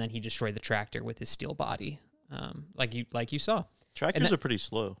steel, and then he destroyed the tractor with his steel body, like you saw. Tractors are pretty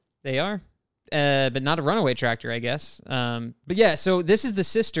slow. They are, but not a runaway tractor, I guess. But yeah, so this is the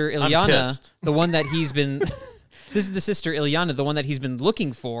sister Ilyana, pissed. the one that he's been. This is the sister Ilyana, the one that he's been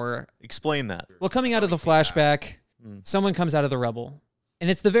looking for. Explain that. Well, coming out of the flashback, someone comes out of the rubble. And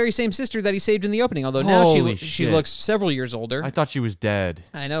it's the very same sister that he saved in the opening, although now Holy she shit. looks several years older. I thought she was dead.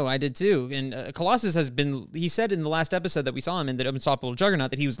 I know, I did too. And Colossus has been, he said in the last episode that we saw him in the Unstoppable Juggernaut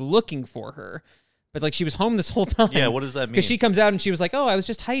that he was looking for her. But like she was home this whole time. Yeah, what does that mean? Because she comes out and she was like, oh, I was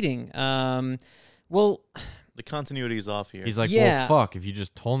just hiding. Well, The continuity is off here. He's like, Yeah. well, fuck, if you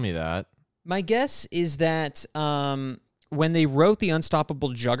just told me that. my guess is that when they wrote the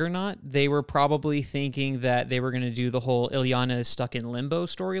Unstoppable Juggernaut, they were probably thinking that they were going to do the whole Ilyana is stuck in limbo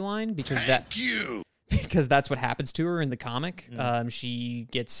storyline because that's what happens to her in the comic. She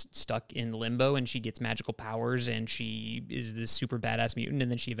gets stuck in limbo and she gets magical powers and she is this super badass mutant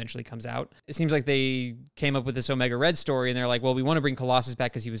and then she eventually comes out. It seems like they came up with this Omega Red story and they're like, well, we want to bring Colossus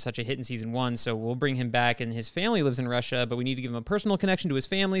back because he was such a hit in season 1, so we'll bring him back and his family lives in Russia, but we need to give him a personal connection to his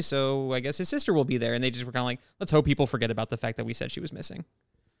family, so I guess his sister will be there. And they just were kind of like, let's hope people forget about the fact that we said she was missing.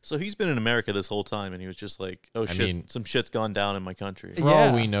 So he's been in America this whole time, and he was just like, "Oh shit, mean- some shit's gone down in my country." For Yeah.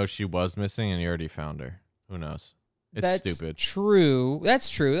 all we know, she was missing, and he already found her. Who knows? It's That's stupid. true. That's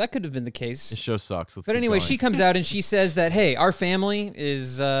true. That could have been the case. This show sucks. Let's But keep anyway, going. she comes out and she says that, hey, our family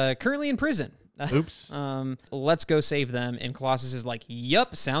is currently in prison. Oops. Let's go save them. And Colossus is like,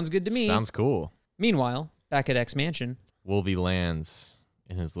 yup, sounds good to me. Sounds cool. Meanwhile, back at X Mansion, Wolvie lands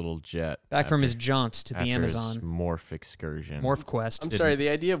in his little jet. back from his after- jaunts to the after his Amazon. morph excursion. Morph Quest. I'm sorry, the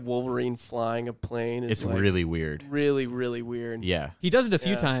idea of Wolverine flying a plane is It's like really weird. really, really weird. Yeah. He does it a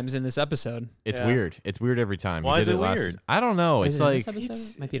few Yeah. times in this episode. It's Yeah. weird. It's weird every time. Why He is did it last- weird? I don't know. Is It's it in like this episode?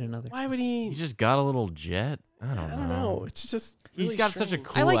 It's- Might be in another. Why would he he? just got a little jet. I don't I don't know. It's just He's really got such a strange.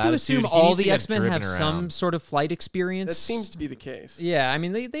 cool I like to attitude. assume He all needs to the get X-Men have driven some around. sort of flight experience. That seems to be the case. Yeah, I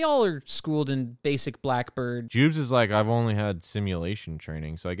mean, they all are schooled in basic Blackbird. Jubes is like, I've only had simulation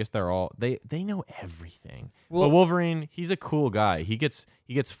training, so I guess they're all they know everything. Well- but Wolverine, he's a cool guy. He gets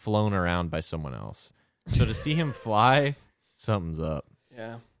flown around by someone else. So to see him fly, something's up.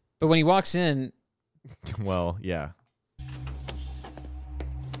 Yeah. But when he walks in, Well, yeah.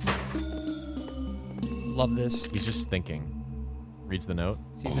 love this. He's just thinking. Reads the note.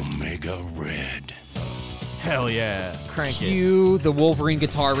 Omega Red. Hell yeah. Crank it. Cue the Wolverine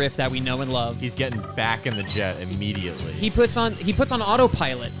guitar riff that we know and love. He's getting back in the jet immediately. He puts on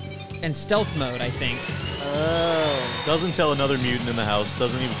autopilot and stealth mode, I think. Doesn't tell another mutant in the house.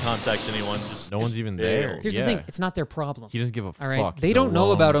 Doesn't even contact anyone. Just No one's even there. Here's Yeah. the thing, it's not their problem. He doesn't give a All right, fuck. they He's a don't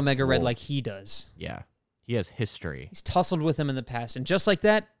know about lone Omega Red wolf. like he does. Yeah. He has history. He's tussled with them in the past, and just like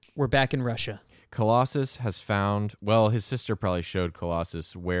that, we're back in Russia. Colossus has found, well, his sister probably showed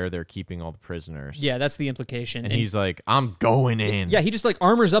Colossus where they're keeping all the prisoners. Yeah, that's the implication. And he's like, I'm going in. yeah, he just like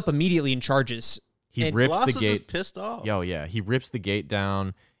armors up immediately and charges. He and rips Colossus the is gate. pissed off. Yo, yeah. He rips the gate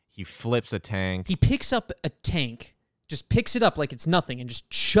down. He flips a tank. He picks up a tank, just picks it up like it's nothing, and just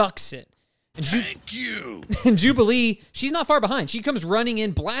chucks it. And, Thank you. and Jubilee, she's not far behind. She comes running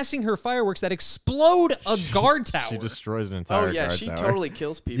in, blasting her fireworks that explode a guard tower. She destroys an entire Oh yeah, guard she tower. totally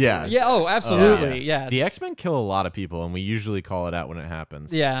kills people. Yeah. Yeah, oh, absolutely. Yeah. The X-Men kill a lot of people, and we usually call it out when it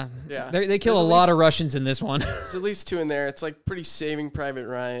happens. Yeah. Yeah. They kill There's a at lot least- of Russians in this one. There's at least two in there. It's like pretty Saving Private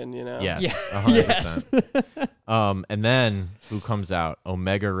Ryan, you know. Yes. Yeah. 100%. And then who comes out?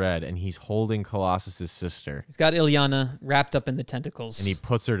 Omega Red, and he's holding Colossus's sister. He's got Ilyana wrapped up in the tentacles. And he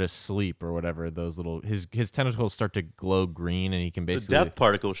puts her to sleep or whatever. Those little his tentacles start to glow green, and he can The basically death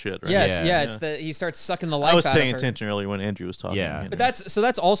particle shit, right? Yes, Yeah. yeah, it's the he starts sucking the life I was out paying of her. attention earlier when Andrew was talking. Yeah. you But know.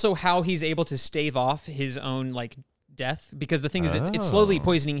 that's also how he's able to stave off his own like death, because the thing is it's slowly Oh.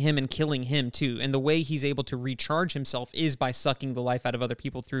 poisoning him and killing him too, and the way he's able to recharge himself is by sucking the life out of other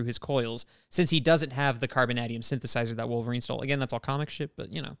people through his coils, since he doesn't have the carbonadium synthesizer that Wolverine stole. Again, that's all comic shit,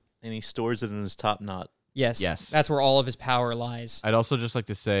 but you know. And he stores it in his top knot. Yes. Yes. That's where all of his power lies. I'd also just like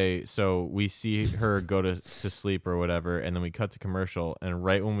to say, so we see her go to sleep or whatever, and then we cut to commercial, and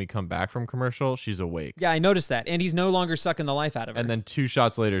right when we come back from commercial, she's awake. Yeah, I noticed that. And he's no longer sucking the life out of her. And then 2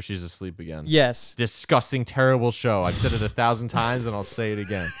 shots later, she's asleep again. yes. Disgusting, terrible show. I've said it 1,000 times, and I'll say it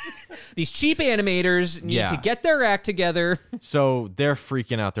again. These cheap animators need Yeah. to get their act together. So they're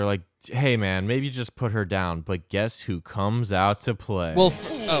freaking out. They're like, hey, man, maybe just put her down. But guess who comes out to play? Well,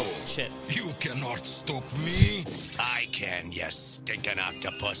 oh, shit. You cannot stop me. I can, you stinking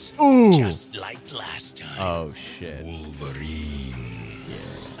octopus. Ooh. Just like last time. Oh, shit. Wolverine.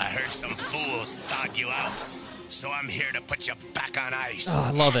 I heard some fools thawed you out, so I'm here to put you back on ice. Oh,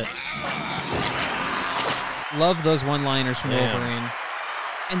 I love it. Love those one-liners from Wolverine.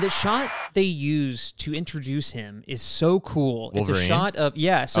 And the shot they use to introduce him is so cool. It's a Wolverine? shot of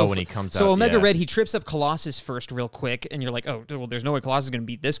so when he comes so out, Omega yeah. Red, he trips up Colossus first real quick, and you're like, oh, well, there's no way Colossus is going to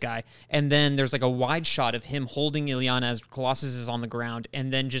beat this guy. And then there's like a wide shot of him holding Ilyana as Colossus is on the ground,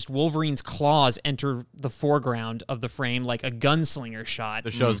 and then just Wolverine's claws enter the foreground of the frame like a gunslinger shot.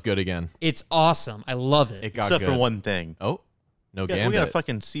 The show's good again. It's awesome. I love it. It got Except good. for one thing. Oh, no We got Gambit. a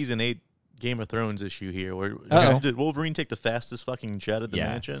fucking season 8 Game of Thrones issue here. Where Uh-oh. did Wolverine take the fastest fucking jet at the Yeah,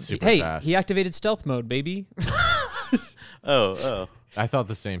 mansion? super Hey, fast. he activated stealth mode, baby. Oh. I thought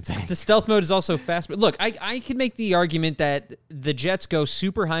the same thing. The stealth mode is also fast. But look, I could make the argument that the jets go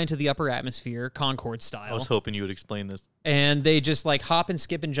super high into the upper atmosphere, Concorde I style, was hoping you would explain this. and they just like hop and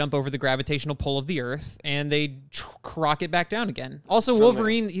skip and jump over the gravitational pull of the Earth, and they crock it back down again. Also,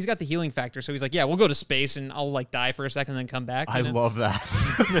 Wolverine, he's got the healing factor, so he's like, yeah, we'll go to space, and I'll like die for a second, and then come back. I you know? love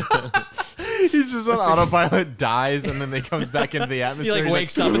that. He's just on autopilot, dies, and then they comes back into the He atmosphere. like He's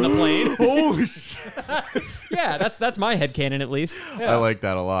wakes up in the plane. Holy shit. Yeah, that's my headcanon at least. I like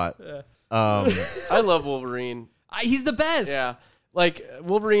that a lot. I love Wolverine. He's the best. Yeah. Like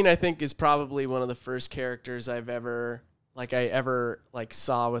Wolverine I think is probably one of the first characters I ever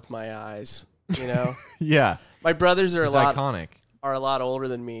saw with my eyes, you know. Yeah. My brothers are It's a iconic. lot older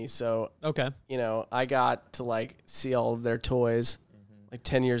than me, so Okay. you know, I got to like see all of their toys. Like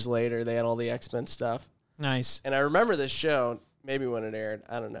 10 years later, they had all the X-Men stuff. Nice. And I remember this show, maybe when it aired,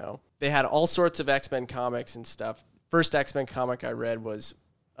 I don't know. They had all sorts of X-Men comics and stuff. First X-Men comic I read was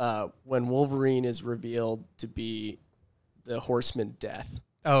when Wolverine is revealed to be the Horseman Death.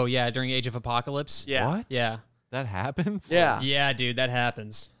 Oh yeah, during Age of Apocalypse. Yeah. What? Yeah. That happens? Yeah. Yeah, dude, that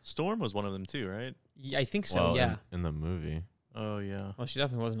happens. Storm was one of them too, right? Yeah, I think so. Well, yeah. in the movie. Oh yeah. Well, she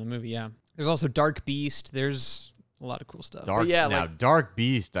definitely wasn't a movie. Yeah. There's also Dark Beast. There's a lot of cool stuff. Dark, yeah, now, like- Dark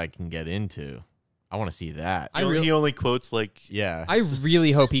Beast I can get into. I want to see that. He only quotes like Yeah. I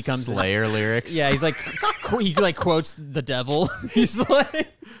really hope he comes in. Slayer lyrics. Yeah, he's like he like quotes the devil. He's like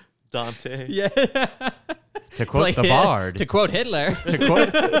Dante. yeah. To quote Like, the bard. To quote Hitler.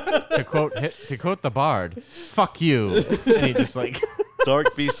 to quote the bard. Fuck you. And he just like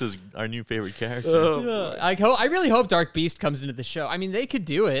Dark Beast is our new favorite character. I really hope Dark Beast comes into the show. I mean, they could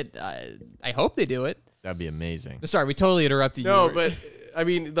do it. I hope they do it. that'd be amazing. Sorry, we totally interrupted you. No, but I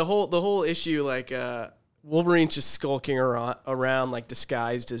mean the whole issue, like Wolverine's just skulking around like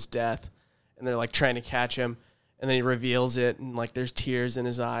disguised as Death, and they're like trying to catch him, and then he reveals it, and like there's tears in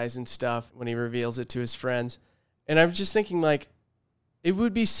his eyes and stuff when he reveals it to his friends, and I was just thinking like it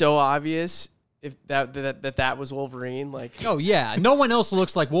would be so obvious if that was Wolverine, like Oh yeah, no one else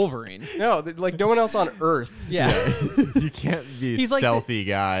looks like Wolverine. no, like no one else on Earth. Yeah. You can't be a He's like the- stealthy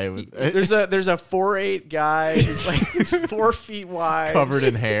guy with, There's a 4'8" guy who's like 4 feet wide, covered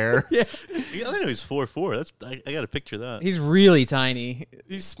in hair. Yeah. I know he's 4'4". That's I got to picture that. He's really tiny.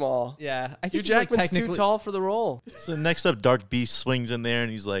 He's small. Yeah. I Hugh think he's like Jackman's technically too tall for the role. So next up, Dark Beast swings in there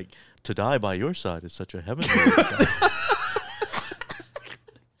and he's like, "To die by your side is such a heavenly."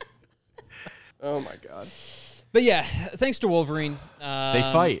 Oh my god. But yeah, thanks to Wolverine. They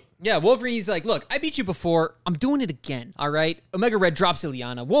fight. Yeah, Wolverine, he's like, look, I beat you before. I'm doing it again, all right? Omega Red drops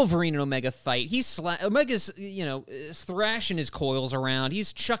Ileana. Wolverine and Omega fight. Omega's, thrashing his coils around.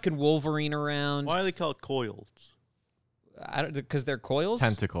 He's chucking Wolverine around. Why are they called coils? Because they're coils?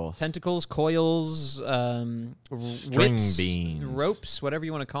 Tentacles. Tentacles, coils, String whips, beans. ropes, whatever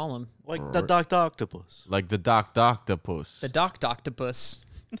you want to call them. Like the Doctor Octopus. Like the Doctopus. The Doctopus.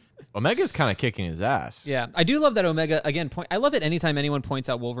 Omega's kind of kicking his ass. Yeah, I do love that Omega, again, I love it anytime anyone points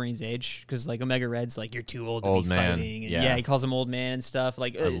out Wolverine's age, because, like, Omega Red's like, you're too old to Old be man, fighting. And yeah. he calls him old man and stuff.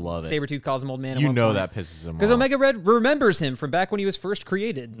 Like, I love it. Sabretooth calls him old man. You know that pisses him off. Because Omega Red remembers him from back when he was first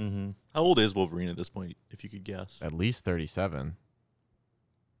created. Mm-hmm. How old is Wolverine at this point, if you could guess? At least 37.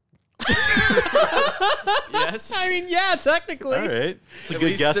 Yes. I mean, yeah, technically. All right. It's a At good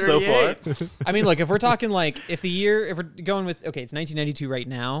least guess so 38. far. I mean, look, if we're talking, like, if we're going with, okay, it's 1992 right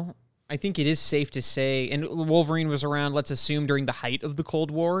now, I think it is safe to say, and Wolverine was around, let's assume, during the height of the Cold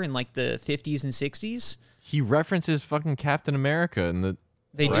War in, like, the 50s and 60s. He references fucking Captain America in the.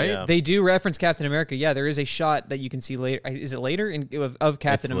 They Right? do. Yeah. They do reference Captain America. Yeah, there is a shot that you can see later. Is it later of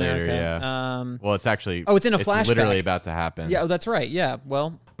Captain It's later, America? yeah. Well, it's actually. Oh, it's in a flashback. literally about to happen. Yeah, oh, that's right. Yeah.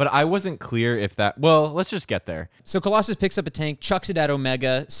 Well, But I wasn't clear if that. Well, let's just get there. so Colossus picks up a tank, chucks it at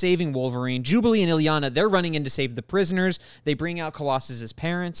Omega, saving Wolverine. Jubilee and Ileana, they're running in to save the prisoners. They bring out Colossus's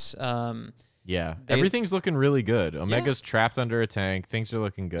parents. Yeah. They- Everything's looking really good. Omega's trapped under a tank. Things are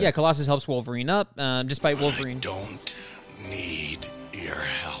looking good. Yeah, Colossus helps Wolverine up, despite Wolverine. Don't need your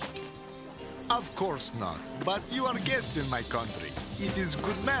help. Of course not. But you are a guest in my country. It is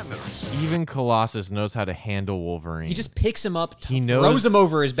good manners. Even Colossus knows how to handle Wolverine. He just picks him up, He knows, throws him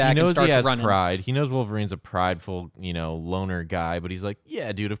over his back, he knows and starts he has running. pride. He knows Wolverine's a prideful, loner guy, but he's like,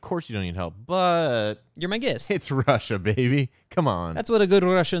 yeah, dude, of course you don't need help, but You're my guest. it's Russia, baby. Come on. That's what a good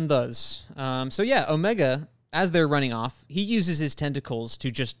Russian does. So yeah, Omega, as they're running off, he uses his tentacles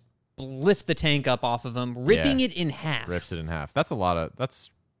to just lift the tank up off of him, ripping Yeah. it in half. Rips it in half.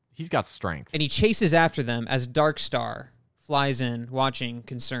 He's got strength. And he chases after them as Darkstar flies in, watching,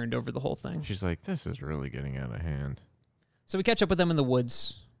 concerned over the whole thing. She's like, this is really getting out of hand. So we catch up with them in the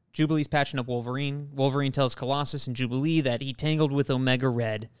woods. Jubilee's patching up Wolverine. Wolverine tells Colossus and Jubilee that he tangled with Omega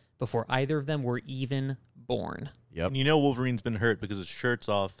Red before either of them were even born. Yep. And you know Wolverine's been hurt because his shirt's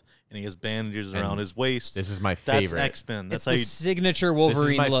off and he has bandages around his waist. This is my That's favorite. X-Men. That's It's how the you... signature Wolverine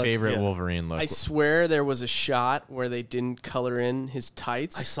This is my look. favorite Yeah. Wolverine look. I swear there was a shot where they didn't color in his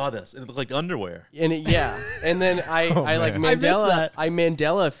tights. I saw this. It looked like underwear. And and then I like man. I missed Mandela. that. I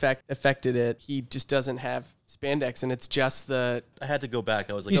Mandela affected it. He just doesn't have spandex, and it's just the I had to go back.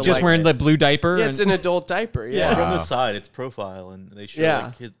 I was like, He's oh, just like wearing it. the blue diaper. it's and- an adult diaper. Yeah, Yeah, from the Wow. side, it's profile, and they show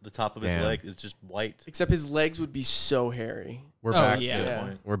Yeah. like the top of his Damn. leg is just white. except his legs would be so hairy. We're Oh, back yeah. to Yeah.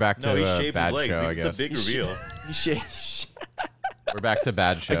 we're back to No, he shaved bad his legs. show. I It's guess a big reveal. He shaved. we're back to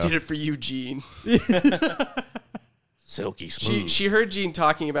bad show. I did it for you, Gene. Silky smooth. She heard Gene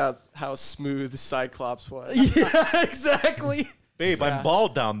talking about how smooth Cyclops was. yeah, exactly. Babe, I'm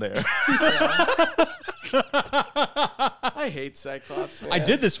bald down there. I hate Cyclops. Man. I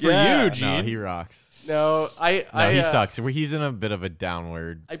did this for Yeah. you, No, Gene. No, he rocks. No, No, he sucks. He's in a bit of a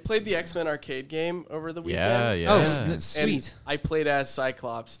downward. I played the X-Men arcade game over the Yeah, weekend. yeah. Oh, And sweet. I played as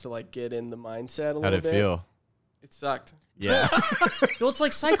Cyclops to like get in the mindset a little How'd it bit. feel? It sucked. Yeah. Well, it's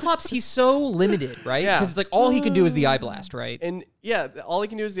like Cyclops, he's so limited, right? Yeah. Because it's like all he can do is the eye blast, right? And yeah, all he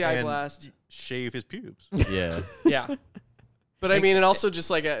can do is the eye And blast. shave his pubes. yeah. Yeah. But I mean, and also just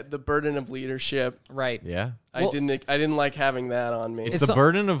like the burden of leadership. Right. Yeah. I didn't like having that on me. It's the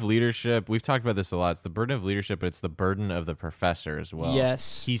burden of leadership. We've talked about this a lot. It's the burden of leadership, but it's the burden of the professor as well.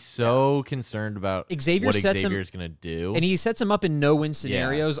 Yes. He's so concerned about Xavier what sets him- Xavier's going to do. And he sets him up in no-win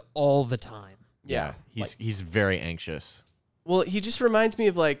scenarios all the time. yeah. He's very anxious. Well, he just reminds me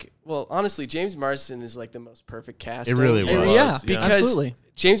of honestly, James Marsden is like the most perfect casting. It really was. Yeah, because absolutely.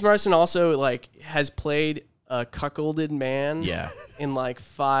 James Marsden also has played a cuckolded man. Yeah. In like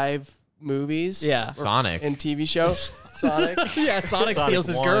 5 movies. Yeah. Sonic. And TV shows. Sonic. Yeah, Sonic steals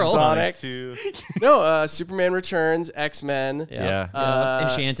his 1, girl. Sonic. 2. No, Superman Returns, X-Men. Yeah.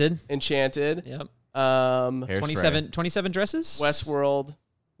 Enchanted. Enchanted. Yep. Hairspray. 27 dresses? Westworld.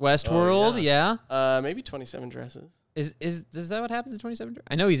 Westworld, yeah. Maybe 27 Dresses. Is that what happens in 27 dresses?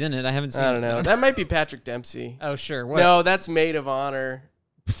 I know he's in it. I haven't seen it. I don't know. That might be Patrick Dempsey. Oh, sure. What? No, that's Maid of Honor.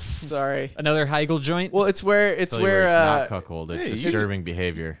 Sorry. Another Heigl joint? Well, it's where Tell you where it's not cuckold. It's disturbing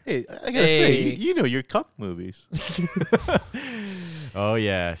behavior. Hey, I gotta say, you know your cuck movies. Oh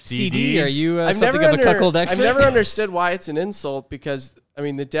yeah, CD, are you I've something never of a cuckold expert? I've never understood why it's an insult because I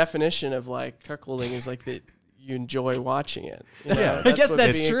mean the definition of like cuckolding is like that you enjoy watching it. You know? Yeah, I guess what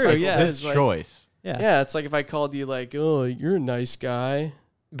that's being true, cuckold yeah. It's is, his like- choice. Yeah. It's like if I called you like, oh, you're a nice guy.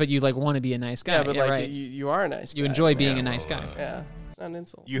 But you like want to be a nice guy. Yeah, but like right. you are a nice guy. You enjoy being a nice guy. Yeah, it's not an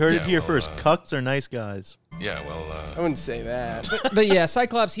insult. You heard it here first. Cucks are nice guys. Yeah, well, I wouldn't say that. But yeah,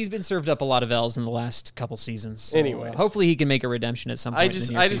 Cyclops, he's been served up a lot of L's in the last couple seasons. So, Anyways. hopefully he can make a redemption at some point. I in just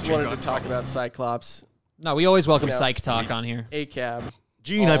the near future. wanted to talk about Cyclops. No, we always welcome You know, psych talk on here. ACAB.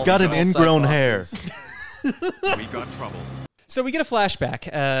 Gene, I've got an ingrown hair. we got trouble. So we get a flashback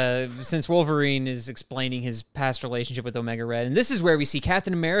since Wolverine is explaining his past relationship with Omega Red, and this is where we see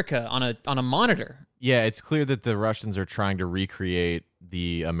Captain America on a monitor. Yeah, it's clear that the Russians are trying to recreate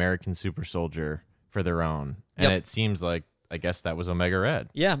the American super soldier for their own, and Yep. it seems like I guess that was Omega Red.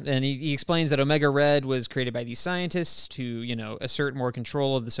 Yeah, and he explains that Omega Red was created by these scientists to, assert more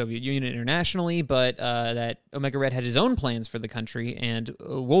control of the Soviet Union internationally, but that Omega Red had his own plans for the country, and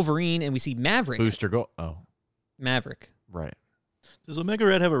Wolverine, and we see Maverick. Booster Gold. Oh, Maverick. right. Does Omega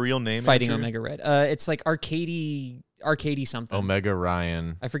Red have a real name? Fighting Andrew? Omega Red. It's like Arcady something. Omega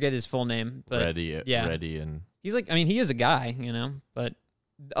Ryan. I forget his full name, but Reddy and he's like, he is a guy, but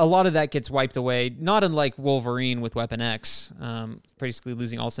a lot of that gets wiped away, not unlike Wolverine with Weapon X, basically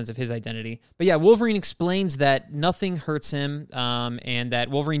losing all sense of his identity. But yeah, Wolverine explains that nothing hurts him, and that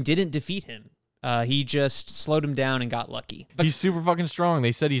Wolverine didn't defeat him. He just slowed him down and got lucky. But he's super fucking strong.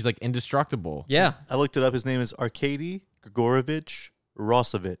 They said he's like indestructible. yeah. I looked it up. His name is Arkady Grigorovich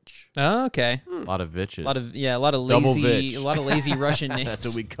Rossovich. Oh, okay. A lot of bitches. A lot of Double lazy, bitch. a lot of lazy Russian names. That's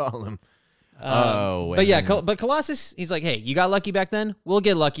what we call him. But yeah, but Colossus, he's like, hey, you got lucky back then? We'll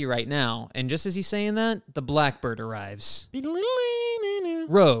get lucky right now. And just as he's saying that, the Blackbird arrives.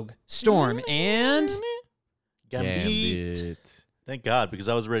 Rogue, Storm, and Gambit. Thank God, because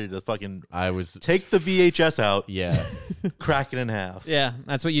I was ready to fucking I was take the VHS out, yeah. crack it in half. yeah,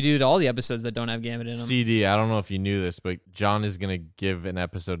 that's what you do to all the episodes that don't have Gambit in them. CD. I don't know if you knew this, but John is gonna give an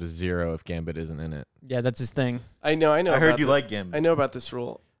episode a 0 if Gambit isn't in it. Yeah, that's his thing. I know. I heard about you the- like Gambit. I know about this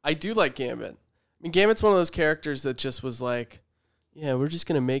rule. I do like Gambit. I mean, Gambit's one of those characters that just was like, yeah, we're just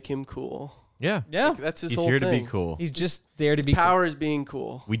gonna make him cool. Yeah. Yeah, Like, that's his He's whole here thing. to be cool. he's just there to His be power is being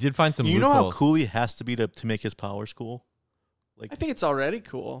cool. We did find some You know how loopholes. cool he has to be to make his powers cool? I think it's already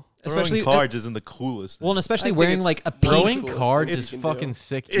cool. Especially Throwing cards isn't the coolest. well, and especially I think wearing it's like a very pink. Throwing coolest cards thing is you can do. fucking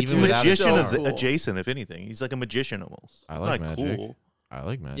sick. It's even without magician a so star. cool. adjacent, if anything. He's like a magician almost. I It's like not magic. cool. I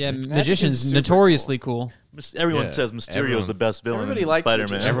like magic. Yeah, Magic is magician's super notoriously cool. Everyone Yeah, says Mysterio's the everyone's- best villain Everybody in likes Spider-Man.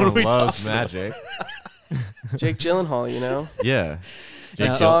 magicians. What are Everyone we loves talking about? magic. Jake Gyllenhaal, you know. Yeah.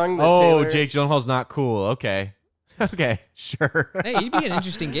 That song that Oh, Taylor- Jake Gyllenhaal's not cool. Okay. Okay. Sure. Hey, he'd be an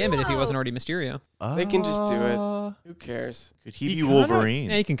interesting Gambit if he wasn't already Mysterio. They can just do it. Who cares? Could he He be kinda- Wolverine?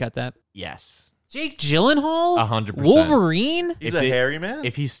 Yeah, you can cut that. Yes. Jake Gyllenhaal? 100%. Wolverine? He's If a they- hairy man?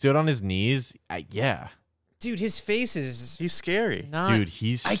 If he stood on his knees, yeah. Dude, his face is He's scary. not. Dude,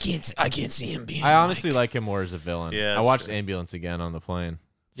 he's. I can't see him being. I honestly like him more as a villain. Yeah, I that's watched true. Ambulance again on the plane.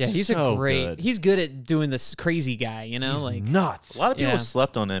 Yeah, he's So a great. good. He's good at doing this crazy guy. You know, He's like nuts. A lot of people Yeah.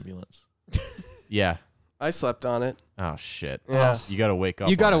 slept on Ambulance. Yeah. I slept on it. Oh shit. Yeah. You gotta wake up.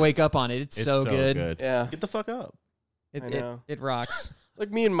 you got to on it. wake up on it. It's, It's so good. Yeah. Get the fuck up. It, I it, know. it rocks. Like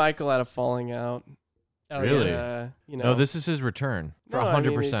me and Michael had a falling out. Oh, Really? Yeah. You know. No, this is his return for No, I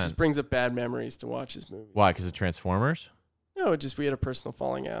mean, 100%. it just brings up bad memories to watch his movie. Why? Because of Transformers? No, we had a personal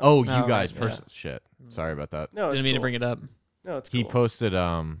falling out. Oh, you Oh, guys, right, yeah. shit. Sorry about that. no, it's Didn't mean to cool. bring it up. No, it's He cool. posted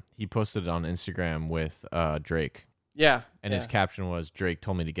on Instagram with Drake, Yeah. and yeah. his caption was, "Drake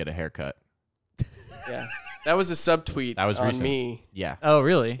told me to get a haircut." Yeah, that was a subtweet That was on recent. me. Yeah. Oh,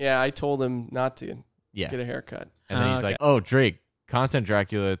 really? Yeah, I told him not to Yeah. get a haircut. And then he's okay. like, "Oh, Drake, Content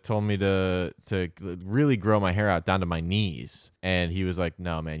Dracula told me to really grow my hair out down to my knees." And he was like,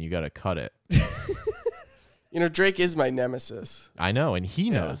 "No, man, you got to cut it." You know, Drake is my nemesis. I know, and he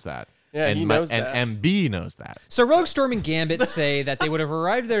knows that. Yeah, and he knows that. And MB knows that. So Rogue Storm and Gambit say that they would have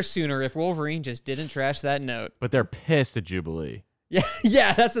arrived there sooner if Wolverine just didn't trash that note. But they're pissed at Jubilee.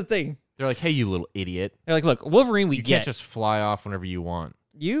 Yeah, that's the thing. They're like, "Hey, you little idiot. They're like, look, Wolverine, we You get. can't just fly off whenever you want.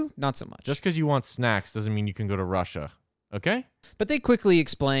 You, not so much. Just because you want snacks doesn't mean you can go to Russia." Okay? But they quickly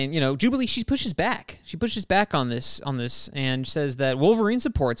explain, Jubilee, she pushes back. She pushes back on this and says that Wolverine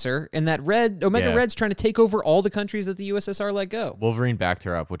supports her and that Omega Red's trying to take over all the countries that the USSR let go. Wolverine backed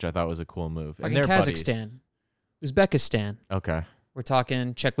her up, which I thought was a cool move. Talking And they're buddies. Kazakhstan, Uzbekistan. Okay. We're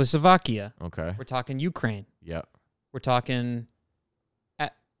talking Czechoslovakia. Okay. We're talking Ukraine. Yep. We're talking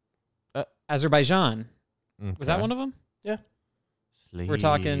Azerbaijan. Was that Okay. one of them? Sleep. We're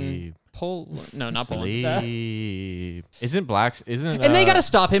talking Poland. No, not Poland. Sleep. Isn't Blacks? Isn't And they got to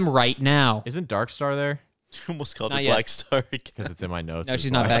stop him right now. Isn't Darkstar there? Almost called Not it yet. Black Star again. Because it's in my notes. No, as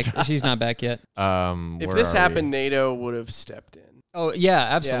she's not Black back. She's not back yet. Star. If Where this are happened, we? NATO would have stepped in. Oh, yeah,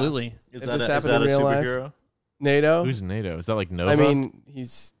 absolutely. Is If that this a, is happened that in a real life- superhero? NATO? Who's NATO? Is that like Nova? I mean,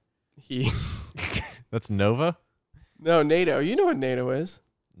 he. that's Nova. No, NATO. You know what NATO is?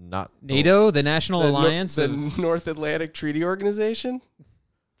 Not NATO, the National The Alliance the of... North Atlantic Treaty Organization.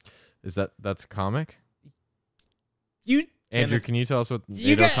 Is that's a comic? You Andrew, can you tell us what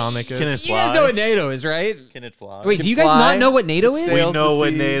You NATO guys- comic is? Can it You guys fly? know what NATO is, right? Can it fly? Wait, can do you guys fly. not know what NATO It is? sails we know the what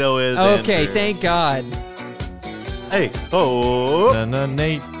seas. NATO is. Okay, Andrew. thank God. Hey, oh,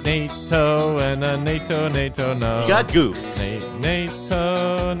 NATO and a NATO no. you got goof.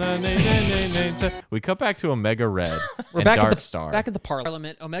 NATO, NATO. We cut back to Omega Red We're and back Darkstar. back at the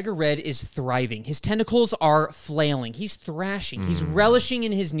Parliament. Omega Red is thriving. His tentacles are flailing. He's thrashing. He's relishing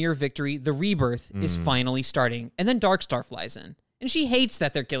in his near victory. The rebirth is finally starting. And then Darkstar flies in. And she hates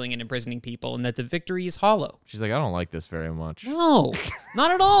that they're killing and imprisoning people and that the victory is hollow. She's like, I don't like this very much. No,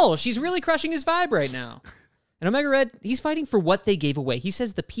 not at all. She's really crushing his vibe right now. And Omega Red, he's fighting for what they gave away. He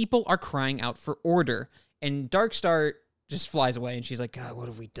says the people are crying out for order. And Darkstar just flies away and she's like, God, what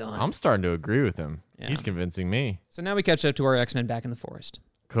have we done? I'm starting to agree with him. Yeah. He's convincing me. So now we catch up to our X-Men back in the forest.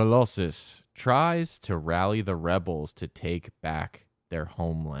 Colossus tries to rally the rebels to take back their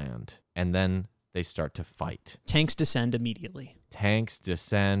homeland. And then they start to fight. Tanks descend immediately. Tanks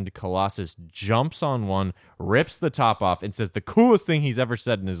descend. Colossus jumps on one, rips the top off, and says the coolest thing he's ever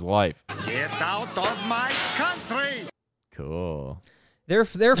said in his life. Get out of my country! Cool. They're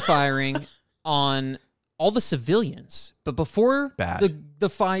firing on all the civilians, but before Bad.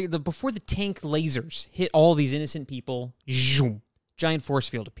 before the tank lasers hit all these innocent people, zoom, giant force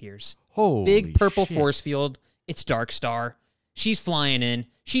field appears. Holy Big purple shit. force field. It's Darkstar. She's flying in.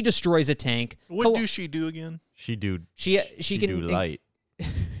 She destroys a tank. What do she do again? She She she can do light.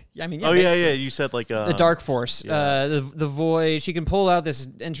 I mean, Oh yeah, basically. yeah. You said like The Dark Force, the Void. She can pull out this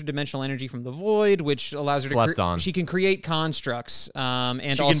interdimensional energy from the Void, which allows her Slept to. on. She can create constructs, and She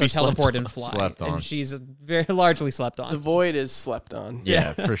can also be slept teleport on. and fly. Slept on. And she's very largely slept The on. void is slept on.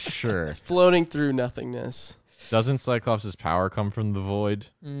 Yeah, for sure. Floating through nothingness. Doesn't Cyclops' power come from the void?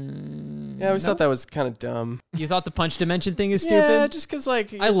 Yeah, I always thought that was kind of dumb. You thought the punch dimension thing is stupid? Yeah, just because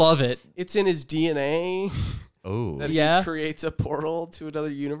like I love it. it's in his DNA Oh. that Yeah. he creates a portal to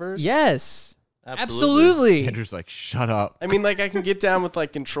another universe. Yes, Absolutely. absolutely. Andrew's like, shut up. I mean, like I can get down with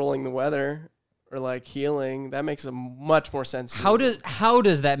like controlling the weather or like healing. That makes a much more sense. To me. How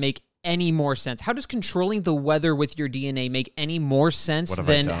does that make any more sense? How does controlling the weather with your DNA make any more sense What have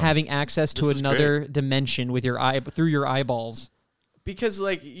I than done? having access to This is another dimension with your eye through your eyeballs? Because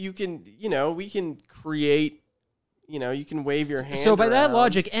like you can, we can create, you can wave your hand. So by that around.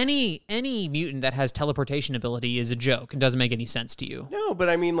 logic, any mutant that has teleportation ability is a joke and doesn't make any sense to you. No, but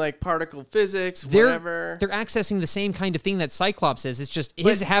I mean like particle physics, whatever. They're accessing the same kind of thing that Cyclops is. It's just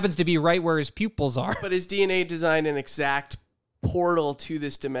his happens to be right where his pupils are. But his DNA designed an exact portal to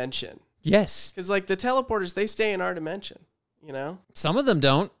this dimension. Yes, Because like the teleporters, they stay in our dimension. some of them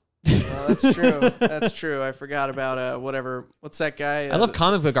don't. Well, that's true. That's true. I forgot about whatever. What's that guy? I love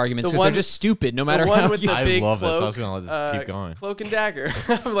comic book arguments the because they're one- just stupid. No the matter one how with you the I big love this. I cloak, was gonna let this keep going. Cloak and dagger.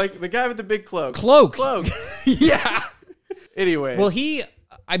 I'm like the guy with the big cloak. cloak. Cloak. Yeah. Anyways. Well,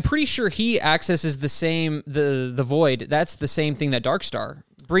 I'm pretty sure he accesses the same the void. That's the same thing that Darkstar.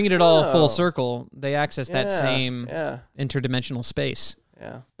 Bringing it all full Oh. circle, they access that Yeah, same Yeah. interdimensional space.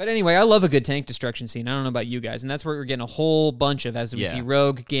 Yeah. But anyway, I love a good tank destruction scene. I don't know about you guys, and that's where we're getting a whole bunch of as we Yeah. see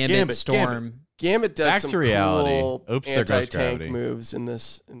Rogue, Gambit, Storm. Gambit does Back some to reality. cool Oops, there goes anti-tank gravity. moves in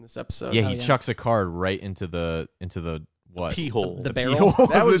this episode. Yeah, Oh, he yeah. chucks a card right into the what? Pee hole. The pee barrel. hole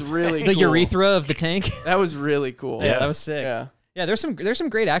That of was the really The cool. urethra of the tank. That was really cool. Yeah, that was sick. Yeah. Yeah, there's some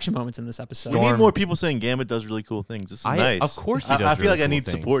great action moments in this episode. We need Storm- more people saying Gambit does really cool things. This is nice. Of course he does. I feel really like I cool need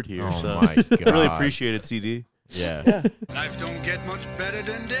things. support here. Oh so my god! I really appreciate it, CD. Yeah. Life don't get much better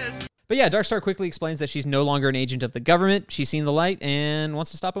than this. But yeah, Darkstar quickly explains that she's no longer an agent of the government. She's seen the light and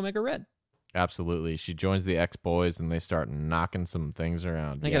wants to stop Omega Red. Absolutely. She joins the X-Boys and they start knocking some things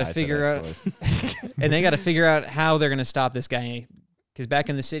around. They Yeah, gotta I said figure out- X-Boys. And they got to figure out how they're going to stop this guy. Because back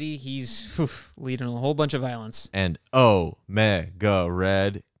in the city, he's leading a whole bunch of violence. And Omega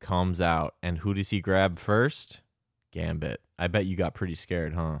Red comes out. And who does he grab first? Gambit. I bet you got pretty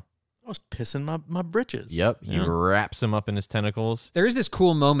scared, huh? I was pissing my britches. Yep. He Yeah. wraps him up in his tentacles. There is this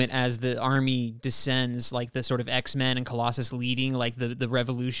cool moment as the army descends, like the sort of X-Men and Colossus leading, like the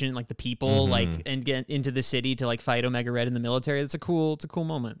revolution, like the people, like and get into the city to like fight Omega Red in the military. It's a cool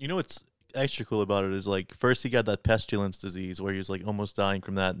moment. You know what's extra cool about it is like first he got that pestilence disease where he was like almost dying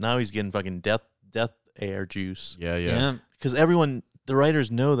from that. Now he's getting fucking death air juice. Yeah. Because the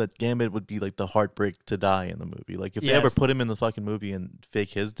writers know that Gambit would be like the heartbreak to die in the movie. Like if they ever Yes. put him in the fucking movie and fake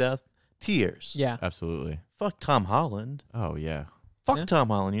his death, tears. Yeah. Absolutely. Fuck Tom Holland. Oh, yeah. Fuck Yeah. Tom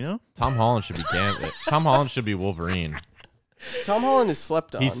Holland, you know? Tom Holland should be Gambit. Tom Holland should be Wolverine. Tom Holland is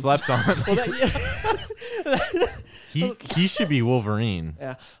slept on. He slept on. He should be Wolverine.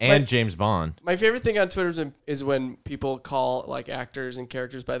 Yeah. And My- James Bond. My favorite thing on Twitter is when people call like actors and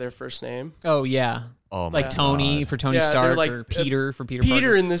characters by their first name. Oh yeah. Oh my Like Tony God. for Tony Yeah, they're Stark like, or Peter for Peter Peter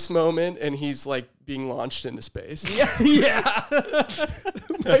Parker. in this moment, and he's like being launched into space. Yeah.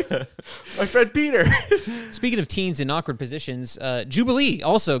 My friend Peter. Speaking of teens in awkward positions, Jubilee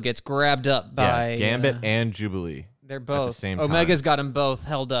also gets grabbed up by Yeah, Gambit and Jubilee. they're both. at the same time. Omega's got them both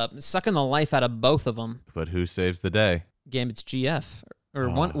held up, sucking the life out of both of them. But who saves the day? Gambit's GF or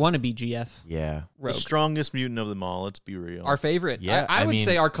wannabe GF. Yeah. Rogue. The strongest mutant of them all, let's be real. Our favorite. Yeah, I I would mean-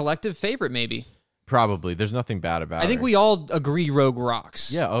 say our collective favorite, maybe. Probably. There's nothing bad about I think her. we all agree Rogue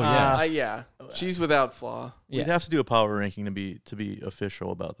rocks. Yeah. Oh, yeah. Yeah. She's without flaw. We'd Yeah. have to do a power ranking to be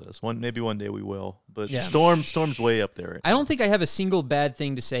official about this. Maybe one day we will. But Yeah. Storm's way up there. I don't think I have a single bad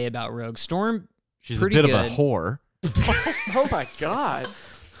thing to say about Rogue. Storm, She's pretty a bit good. of a whore. Oh my god.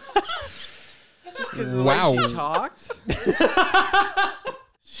 Just because of the Wow. way she talked.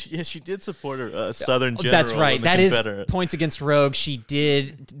 She did support her Southern general. That's right. in the That is Confederate. points against Rogue. She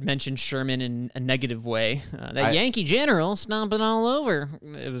did mention Sherman in a negative way. That Yankee general stomping all over.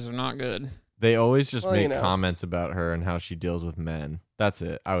 It was not good. They always just Well, make you know. comments about her and how she deals with men. That's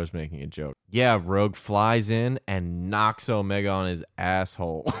it. I was making a joke. Yeah, Rogue flies in and knocks Omega on his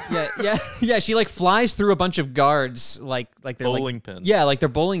asshole. Yeah. She like flies through a bunch of guards, like they're Bowling like, pins. Yeah, like they're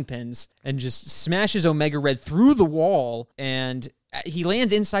bowling pins, and just smashes Omega Red through the wall. And he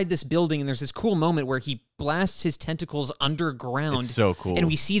lands inside this building, and there's this cool moment where he blasts his tentacles underground. It's so cool. And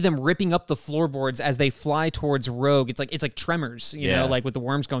we see them ripping up the floorboards as they fly towards Rogue. It's like Tremors, you know, Yeah. like with the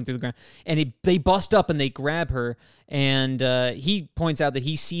worms going through the ground. And they bust up and they grab her. And he points out that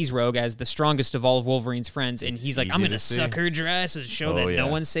he sees Rogue as the strongest of all of Wolverine's friends. And he's like, easy I'm going to to see. suck her dress and show Oh, that no yeah.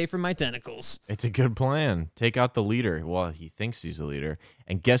 one's safe from my tentacles. It's a good plan. Take out the leader. Well, he thinks he's the leader.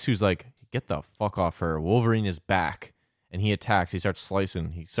 And guess who's like, get the fuck off her. Wolverine is back. And he attacks. He starts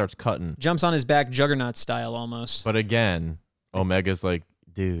slicing. He starts cutting. Jumps on his back, Juggernaut style almost. But again, Omega's like,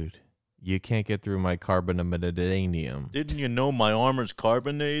 dude, you can't get through my carbonadium. Didn't you know my armor's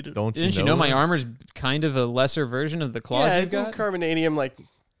carbonated? Didn't you know my armor's kind of a lesser version of the claws Yeah, you've isn't got? carbonadium like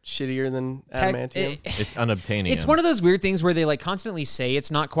shittier than adamantium? It's unobtainium. It's one of those weird things where they like constantly say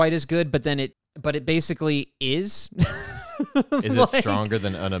it's not quite as good, but it basically is. Is it stronger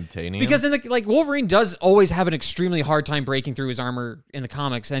than unobtainium? Because in the like Wolverine does always have an extremely hard time breaking through his armor in the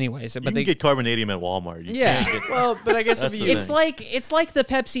comics, anyways. You But can they get carbonadium at Walmart. You Yeah. can't get- Well, but I guess if That's you the it's like the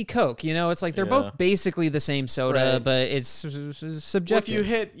Pepsi Coke, you know. It's like they're Yeah. both basically the same soda, Right. but it's well, if subjective. you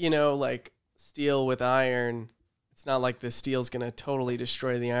hit, like steel with iron, it's not like the steel's gonna totally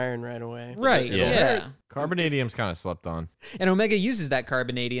destroy the iron right away. right? It'll Yeah. hurt. Carbonadium's kind of slept on. And Omega uses that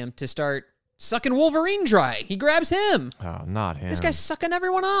carbonadium to start sucking Wolverine dry. He grabs him. Oh, not him. This guy's sucking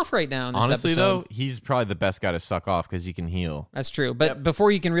everyone off right now in this Honestly, episode. though, he's probably the best guy to suck off because he can heal. That's true. But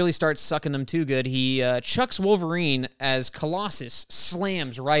before you can really start sucking them too good, he chucks Wolverine as Colossus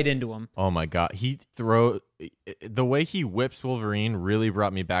slams right into him. Oh my god, the way he whips Wolverine really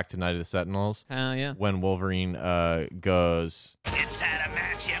brought me back to Night of the Sentinels. Yeah. When Wolverine goes It's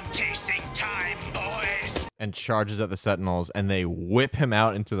adamantium tasting time, boys. and charges at the Sentinels, and they whip him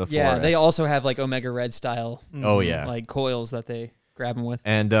out into the Yeah, forest. they also have like Omega Red style. Oh yeah, Like coils that they grab him with.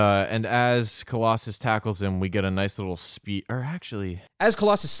 And as Colossus tackles him, we get a nice little speed. Or actually, As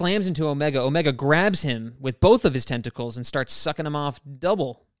Colossus slams into Omega, Omega grabs him with both of his tentacles and starts sucking him off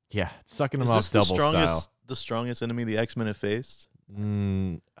double. yeah, sucking him Is off this the double strongest, style. the strongest enemy the X-Men have faced?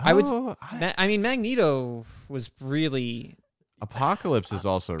 I would. I mean, Magneto was really Apocalypse is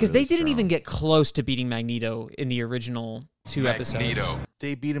also because really they didn't strong. even get close to beating Magneto in the original 2 episodes.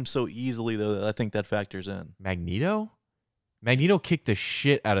 They beat him so easily, though, that I think that factors in. Magneto. Magneto kicked the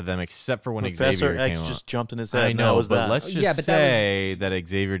shit out of them, except for when Professor Xavier X came just up. jumped in his head. I and that know, was but that. let's just Yeah, but that was- say that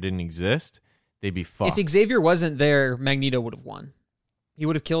Xavier didn't exist. They'd be fucked. If Xavier wasn't there, Magneto would have won. He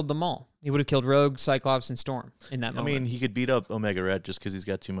would have killed them all. He would have killed Rogue, Cyclops, and Storm in that I moment. mean, he could beat up Omega Red just because he's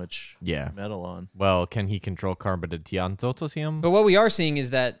got too much yeah. metal on. Well, can he control carbonatiantotosium? But what we are seeing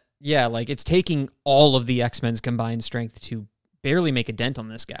is that, yeah, like it's taking all of the X-Men's combined strength to barely make a dent on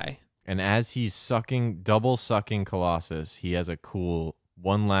this guy. And as he's double sucking Colossus, he has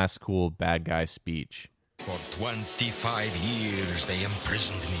one last cool bad guy speech. For 25 years they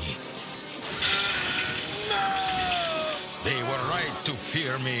imprisoned me. They were right to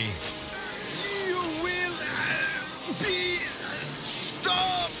fear me. You will be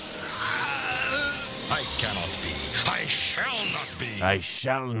stopped. I cannot be. I shall not be. I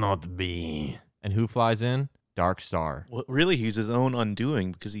shall not be. And who flies in? Dark Star. Well, really, he's his own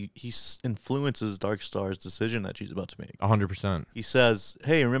undoing because he influences Dark Star's decision that she's about to make. 100%. He says,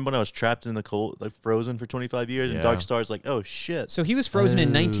 "Hey, remember when I was trapped in the cold, like frozen for 25 years?" Yeah. And Dark Star's like, "Oh shit." So he was frozen in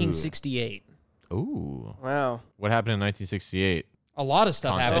Oh. 1968. Ooh. Wow. What happened in 1968? A lot of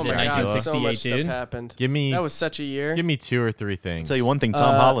stuff Content. happened Oh in my God, 1968, so much stuff dude. happened. Give me That was such a year. give me 2 or 3 things. I'll tell you one thing: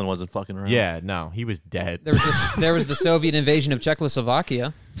 Tom Holland wasn't fucking around. Yeah, no, he was dead. There was the Soviet invasion of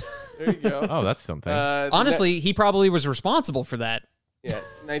Czechoslovakia. There you go. Oh, that's something. Honestly, he probably was responsible for that. Yeah,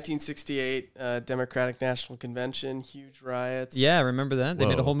 1968 Democratic National Convention, huge riots. Yeah, remember that? They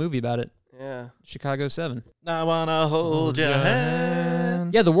made a Whoa. whole movie about it. Yeah. Chicago 7. I wanna hold your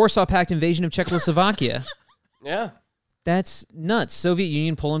hand. Yeah, the Warsaw Pact invasion of Czechoslovakia. Yeah. That's nuts. Soviet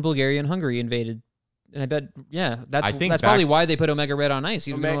Union, Poland, Bulgaria, and Hungary invaded. And I bet, yeah, that's I think that's probably back- why they put Omega Red on ice.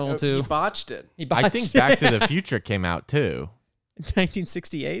 He was able He to. botched it. He I botched think it. Back to the Future came out too.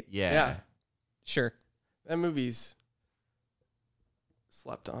 1968. Yeah. Yeah. Sure. That movie's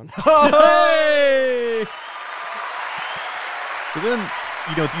slept on. So then,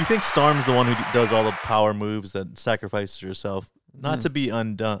 you think Storm's the one who does all the power moves that sacrifices herself, not to be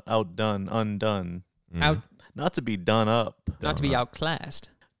undone, Mhm. Out, not to be done up. not to be outclassed.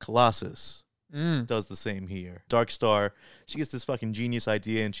 Colossus Mm. does the same here. Dark Star, she gets this fucking genius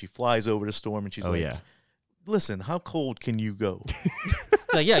idea and she flies over to Storm and she's Oh like, yeah. "Listen, how cold can you go?"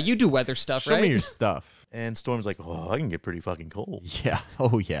 Like, yeah, you do weather stuff, Show right? me your stuff. And Storm's like, "Oh, I can get pretty fucking cold." Yeah.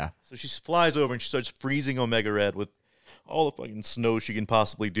 Oh yeah. So she flies over and she starts freezing Omega Red with all the fucking snow she can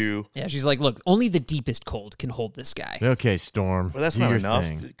possibly do. Yeah, she's like, look, only the deepest cold can hold this guy. Okay, Storm. But that's do not your enough.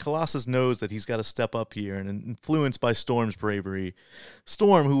 thing. Colossus knows that he's got to step up here, and influenced by Storm's bravery,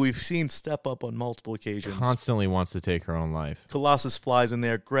 Storm, who we've seen step up on multiple occasions, Constantly wants to take her own life. Colossus flies in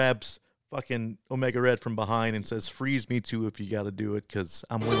there, grabs fucking Omega Red from behind, and says, "Freeze me too if you got to do it, because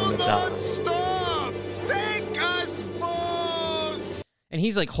I'm willing to die." Stop! Take us both! And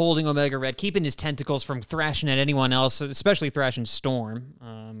he's like holding Omega Red, keeping his tentacles from thrashing at anyone else, especially thrashing Storm,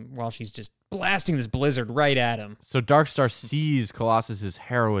 while she's just blasting this blizzard right at him. So Darkstar sees Colossus's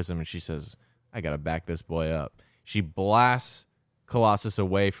heroism and she says, "I gotta back this boy up." She blasts Colossus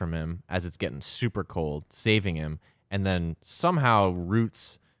away from him as it's getting super cold, saving him, and then somehow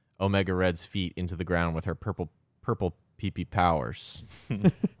roots Omega Red's feet into the ground with her purple pee-pee powers.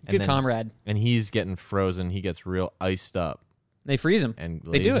 Good comrade. And he's getting frozen. He gets real iced up. They freeze him. And They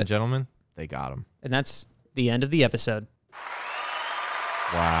ladies do and it. gentlemen, they got him. And that's the end of the episode.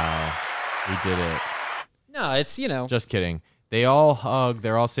 Wow. We did it. No, it's, Just kidding. They all hug.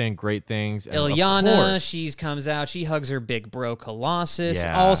 They're all saying great things. And of Ilyana, course- she comes out. She hugs her big bro Colossus.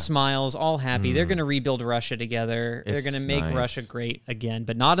 Yeah. All smiles, all happy. They're going to rebuild Russia together. They're It's going to make nice. Russia great again,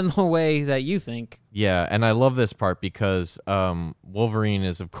 but not in the way that you think. Yeah, and I love this part because Wolverine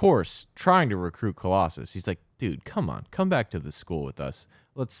is, of course, trying to recruit Colossus. He's like, "Dude, come on, come back to the school with us.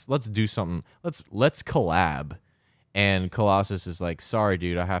 Let's do something. Let's collab." And Colossus is like, "Sorry,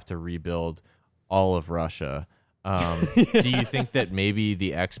 dude, I have to rebuild all of Russia." Do you think that maybe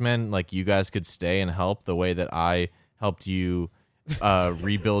the X-Men, like you guys, could stay and help the way that I helped you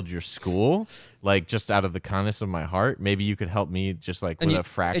rebuild your school? like just out of the kindness of my heart, maybe you could help me just like with a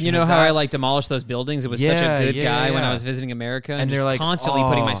fraction. And you know of how that. I like demolished those buildings? It was such Yeah, a good yeah, guy when I yeah. was visiting America, And just they're like, constantly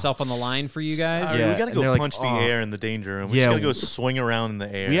putting "Oh." myself on the line for you guys. All right, Yeah, we gotta and go they're like, punch the "Oh." air in the danger room. We Yeah, just gotta go swing around in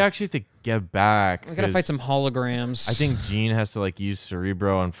the air. We actually have to get back. We gotta fight 'cause some holograms. I think Jean has to like use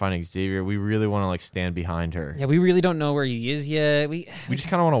Cerebro and find Xavier. We really want to like stand behind her. Yeah, we really don't know where he is yet. We just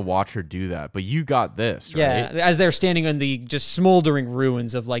kind of want to watch her do that. But you got this, right? Yeah, as they're standing on the just smoldering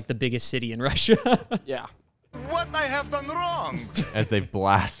ruins of like the biggest city in Russia. Yeah. What I have done wrong? As they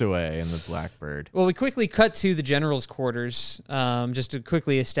blast away in the Blackbird. Well, we quickly cut to the general's quarters, just to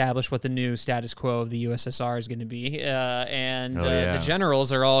quickly establish what the new status quo of the USSR is going to be. The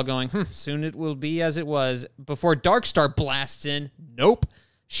generals are all going, soon it will be as it was. Before Darkstar blasts in, nope.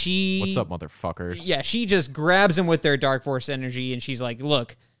 What's up, motherfuckers? Yeah, she just grabs him with their Dark Force energy, and she's like,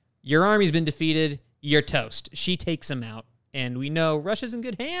 look, your army's been defeated. You're toast. She takes him out. And we know Russia's in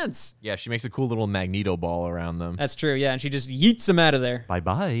good hands. Yeah, she makes a cool little Magneto ball around them. That's true, yeah. And she just yeets him out of there.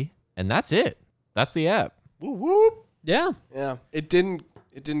 Bye-bye. And that's it. That's the app. Whoop, whoop. Yeah. Yeah. It didn't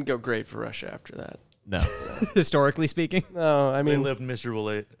go great for Russia after that. No. Historically speaking. No, I They mean, lived miserable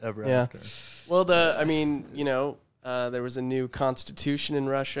ever Yeah. after. well, there was a new constitution in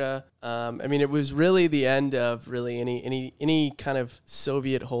Russia. It was really the end of really any kind of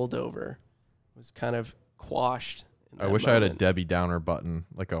Soviet holdover was kind of quashed. I wish I had a Debbie Downer button,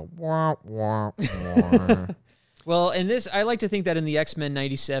 like a wah, wah, wah. Well, in this, I like to think that in the X-Men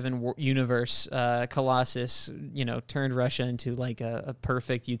 97 universe, Colossus, turned Russia into like a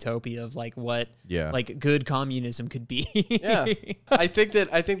perfect utopia of like what like good communism could be. Yeah. I think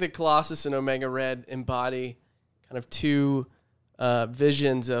that Colossus and Omega Red embody kind of two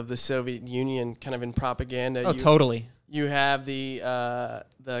visions of the Soviet Union kind of in propaganda. Oh, totally. You have the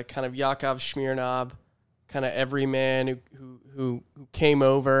kind of Yakov Smirnov, kind of everyman who came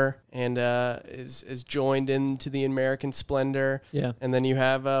over and is joined into the American splendor. Yeah. And then you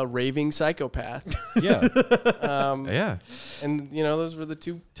have a raving psychopath. Yeah. Yeah. And, those were the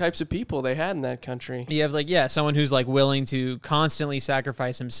two types of people they had in that country. You have someone who's like willing to constantly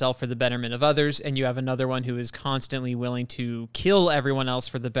sacrifice himself for the betterment of others, and you have another one who is constantly willing to kill everyone else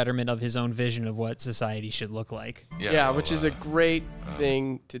for the betterment of his own vision of what society should look like. Yeah, which is a great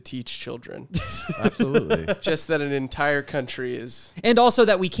thing to teach children. Absolutely. Just that an entire country is... And also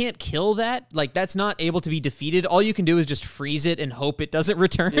that we can't kill that. Like, that's not able to be defeated. All you can do is just freeze it and hope it doesn't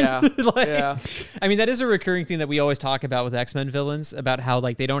return. Yeah. Yeah. I mean, that is a recurring thing that we always talk about with X-Men villains, about how,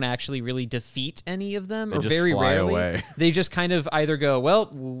 like, they don't actually really defeat any of them, They or just very fly rarely. away. They just kind of either go,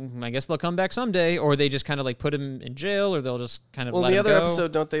 well, I guess they'll come back someday, or they just kind of, like, put him in jail, or they'll just kind of Well, let the him other go.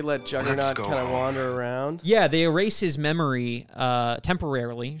 episode, don't they let Juggernaut go kind of on. wander around? Yeah, they erase his memory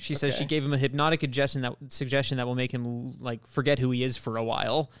temporarily. She says she Okay. gave him a hypnotic suggestion that will make him like forget who he is for a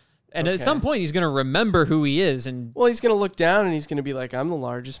while. And at Okay. some point, he's going to remember who he is. And Well, he's going to look down and he's going to be like, I'm the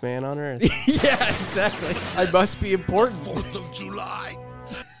largest man on earth. yeah, exactly. I must be important. 4th of July.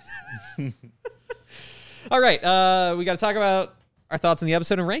 All right, we got to talk about our thoughts on the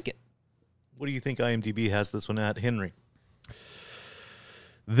episode and rank it. What do you think IMDb has this one at, Henry?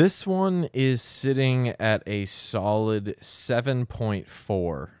 This one is sitting at a solid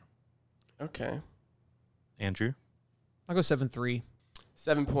 7.4. Okay. Andrew? I'll go 7.3.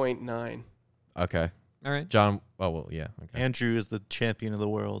 7.9. Okay. All right. John, yeah. Okay. Andrew is the champion of the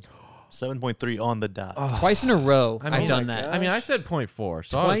world. 7.3 on the dot. Twice in a row, I mean- I've done my that. God. I mean, I said 0.4,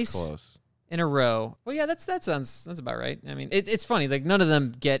 so I was Twice? close. In a row. Well, yeah, that's about right. I mean, it's funny. Like, none of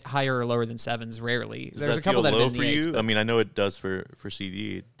them get higher or lower than 7s, rarely. Does There's that a couple feel that low have been for in the 8s, you? but I mean, I know it does for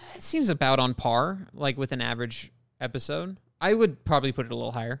CD. it seems about on par, like, with an average episode. I would probably put it a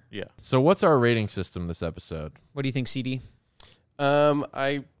little higher. Yeah. So what's our rating system this episode? What do you think, CD?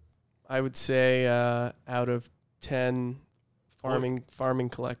 I would say out of 10 farming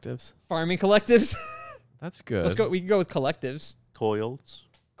collectives. Farming collectives? That's good. Let's go. We can go with collectives. Coils.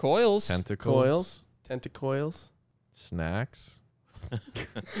 Coils. Tentacles. Tentacoils. Snacks.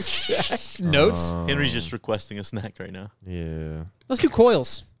 Notes. Henry's just requesting a snack right now. Yeah. Let's do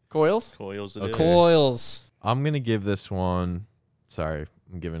coils. Coils? Coils it Okay. is. Coils. I'm going to give this one, sorry,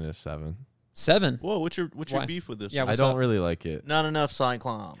 I'm giving it a 7. 7. Whoa, what's your Why? beef with this? Yeah, one? I What's don't up? really like it. Not enough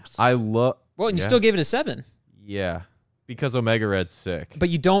Cyclops. I love... Well, and you Yeah. still gave it a 7, Yeah. Because Omega Red's sick. but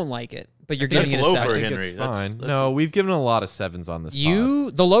you don't like it. But you're That's giving it a low 7. for I think Henry. it's That's- fine. that's- No, we've given a lot of 7s on this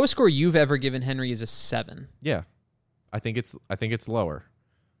pod. The lowest score you've ever given Henry is a 7. Yeah. I think it's lower.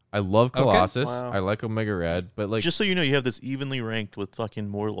 I love Okay. Colossus. Wow. I like Omega Red, but like Just so you know, you have this evenly ranked with fucking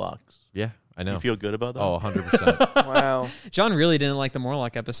Morlocks. yeah, I know. You feel good about that? Oh, 100%. Wow. John really didn't like the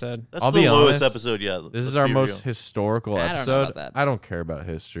Morlock episode. That's I'll the be lowest honest, episode, yeah. This let's is our be most real. historical I don't know episode. about that. I don't care about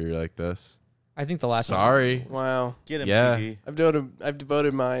history like this. I think the last one. Sorry. Wow. Get him, Yeah. CD. I've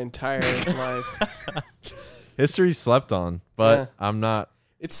devoted my entire life. History slept on, but Yeah. I'm not.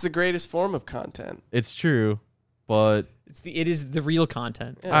 It's the greatest form of content. It's true, but It is the real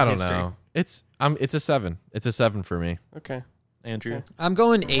content. Yeah. I don't history. know. It's a 7. It's a 7 for me. Okay. Andrew. I'm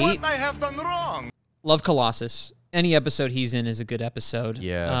going 8. What I have done wrong? Love Colossus. Any episode he's in is a good episode.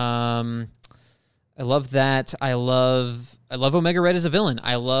 Yeah. I love that. I love Omega Red as a villain.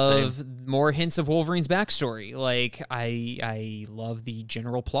 I love more hints of Wolverine's backstory. Like I love the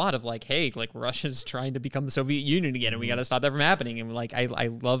general plot of like, hey, like Russia's trying to become the Soviet Union again, and we got to stop that from happening. And like I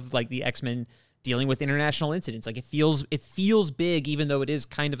love like the X-Men dealing with international incidents. Like it feels big, even though it is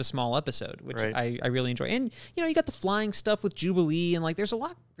kind of a small episode, which Right. I really enjoy. And you got the flying stuff with Jubilee, and like there's a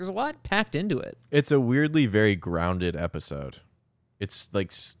lot packed into it. It's a weirdly very grounded episode. It's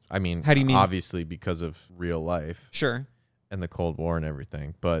like, I mean, How do you mean? Obviously because of real life Sure. and the Cold War and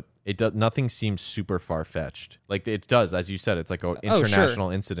everything, but it does. Nothing seems super far fetched. Like it does, as you said, it's like an Oh, international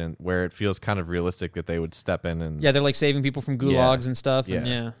incident where it feels kind of realistic that they would step in and Yeah, they're like saving people from gulags and stuff. And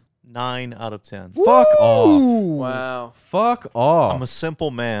Yeah. yeah. 9 out of 10. Fuck off. Wow. Fuck off. I'm a simple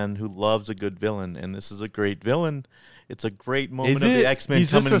man who loves a good villain, and this is a great villain. It's a great moment Is of it? the X-Men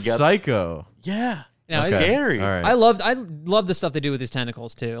He's coming just a together. psycho. Yeah. Now, It's Okay. scary. All right. I love the stuff they do with his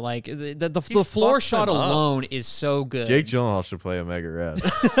tentacles too. Like the floor fucks shot them up. alone is so good. Jake Gyllenhaal should play Omega Red.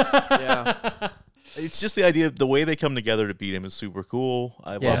 Yeah. It's just the idea of the way they come together to beat him is super cool.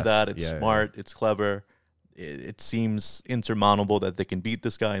 I Yes. love that. It's Yeah, smart. It's clever. It seems insurmountable that they can beat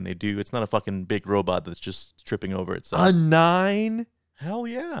this guy, and they do. It's not a fucking big robot that's just tripping over itself. A 9? Hell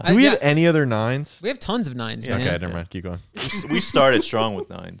yeah. Do we have yeah. any other 9s? We have tons of 9s. Yeah. man. Okay, never mind. Keep going. We started strong with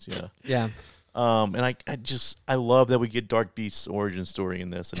 9s, yeah. Yeah. And I love that we get Dark Beast's origin story in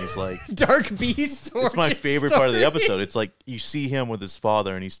this, and he's like, Dark Beast. it's my origin favorite part of the story. episode. It's like you see him with his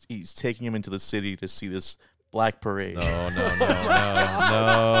father, and he's taking him into the city to see this black parade. No.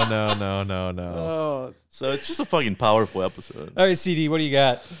 Oh, So it's just a fucking powerful episode. All right, CD, what do you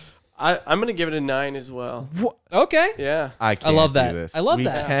got? I'm gonna give it a 9 as well. Okay. Yeah. I can't love do that. this. I love we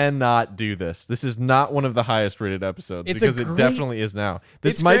that. cannot do this. This is not one of the highest rated episodes It's a because it great- definitely is now.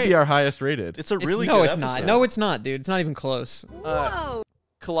 This It's might great. be our highest rated. It's a really no, good it's episode. not. No, it's not, dude. It's not even close. Whoa.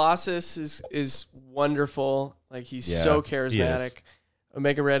 Colossus is wonderful. Like he's Yeah, so he charismatic. is.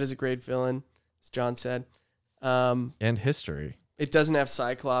 Omega Red is a great villain, as John said. And history. It doesn't have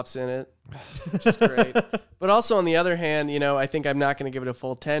Cyclops in it, which is great. But also on the other hand, I think I'm not going to give it a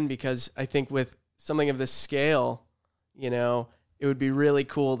full 10 because I think with something of this scale, it would be really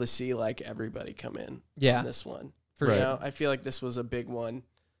cool to see like everybody come in Yeah. on this one. For sure. I feel like this was a big one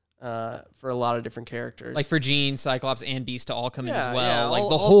for a lot of different characters. Like for Jean, Cyclops, and Beast to all come in Yeah, as well. yeah, Like I'll-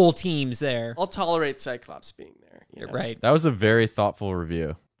 the I'll- whole team's there. I'll tolerate Cyclops being there. You're right. That was a very thoughtful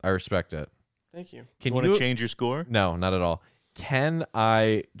review. I respect it. Thank you. Can You want to change your score? No, not at all. Can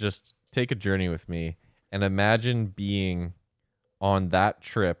I just take a journey with me and imagine being on that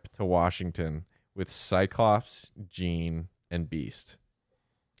trip to Washington with Cyclops, Jean, and Beast?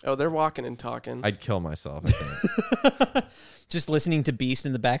 Oh, they're walking and talking. I'd kill myself, I think. Just listening to Beast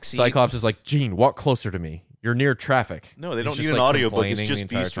in the backseat. Cyclops is like, Jean, walk closer to me. You're near traffic. No, they He's don't just, need an like, audiobook. It's complaining the just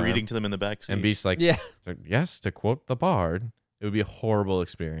entire Beast time. reading to them in the backseat. And Beast's like, Yeah. yes, to quote the Bard, it would be a horrible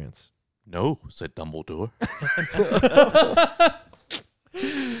experience. No, said Dumbledore.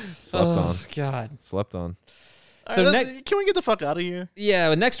 Slept Oh, on. God. Slept on. So All right, can we get the fuck out of here?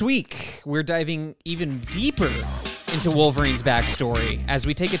 Yeah, next week, we're diving even deeper into Wolverine's backstory as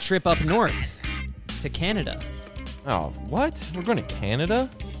we take a trip up north to Canada. Oh, what? We're going to Canada?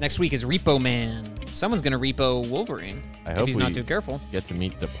 Next week is Repo Man. Someone's going to repo Wolverine I if hope he's we not too careful. get to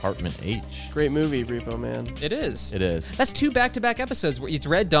meet Department H. Great movie, Repo Man. It is. It is. That's 2 back-to-back episodes where it's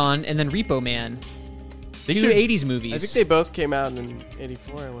Red Dawn and then Repo Man. They 2 should- 80s movies. I think they both came out in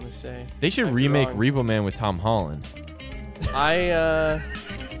 '84. I want to say. They should Might be remake wrong. Repo Man with Tom Holland.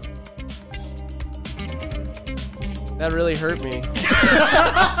 That really hurt me.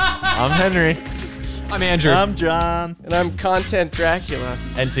 I'm Henry, I'm Andrew. I'm John. And I'm Content Dracula.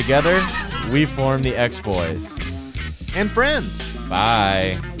 and together we form the X-Boys. And friends.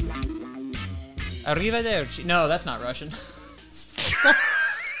 Bye. Arrivederci. No, that's not Russian.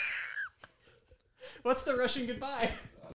 What's the Russian goodbye?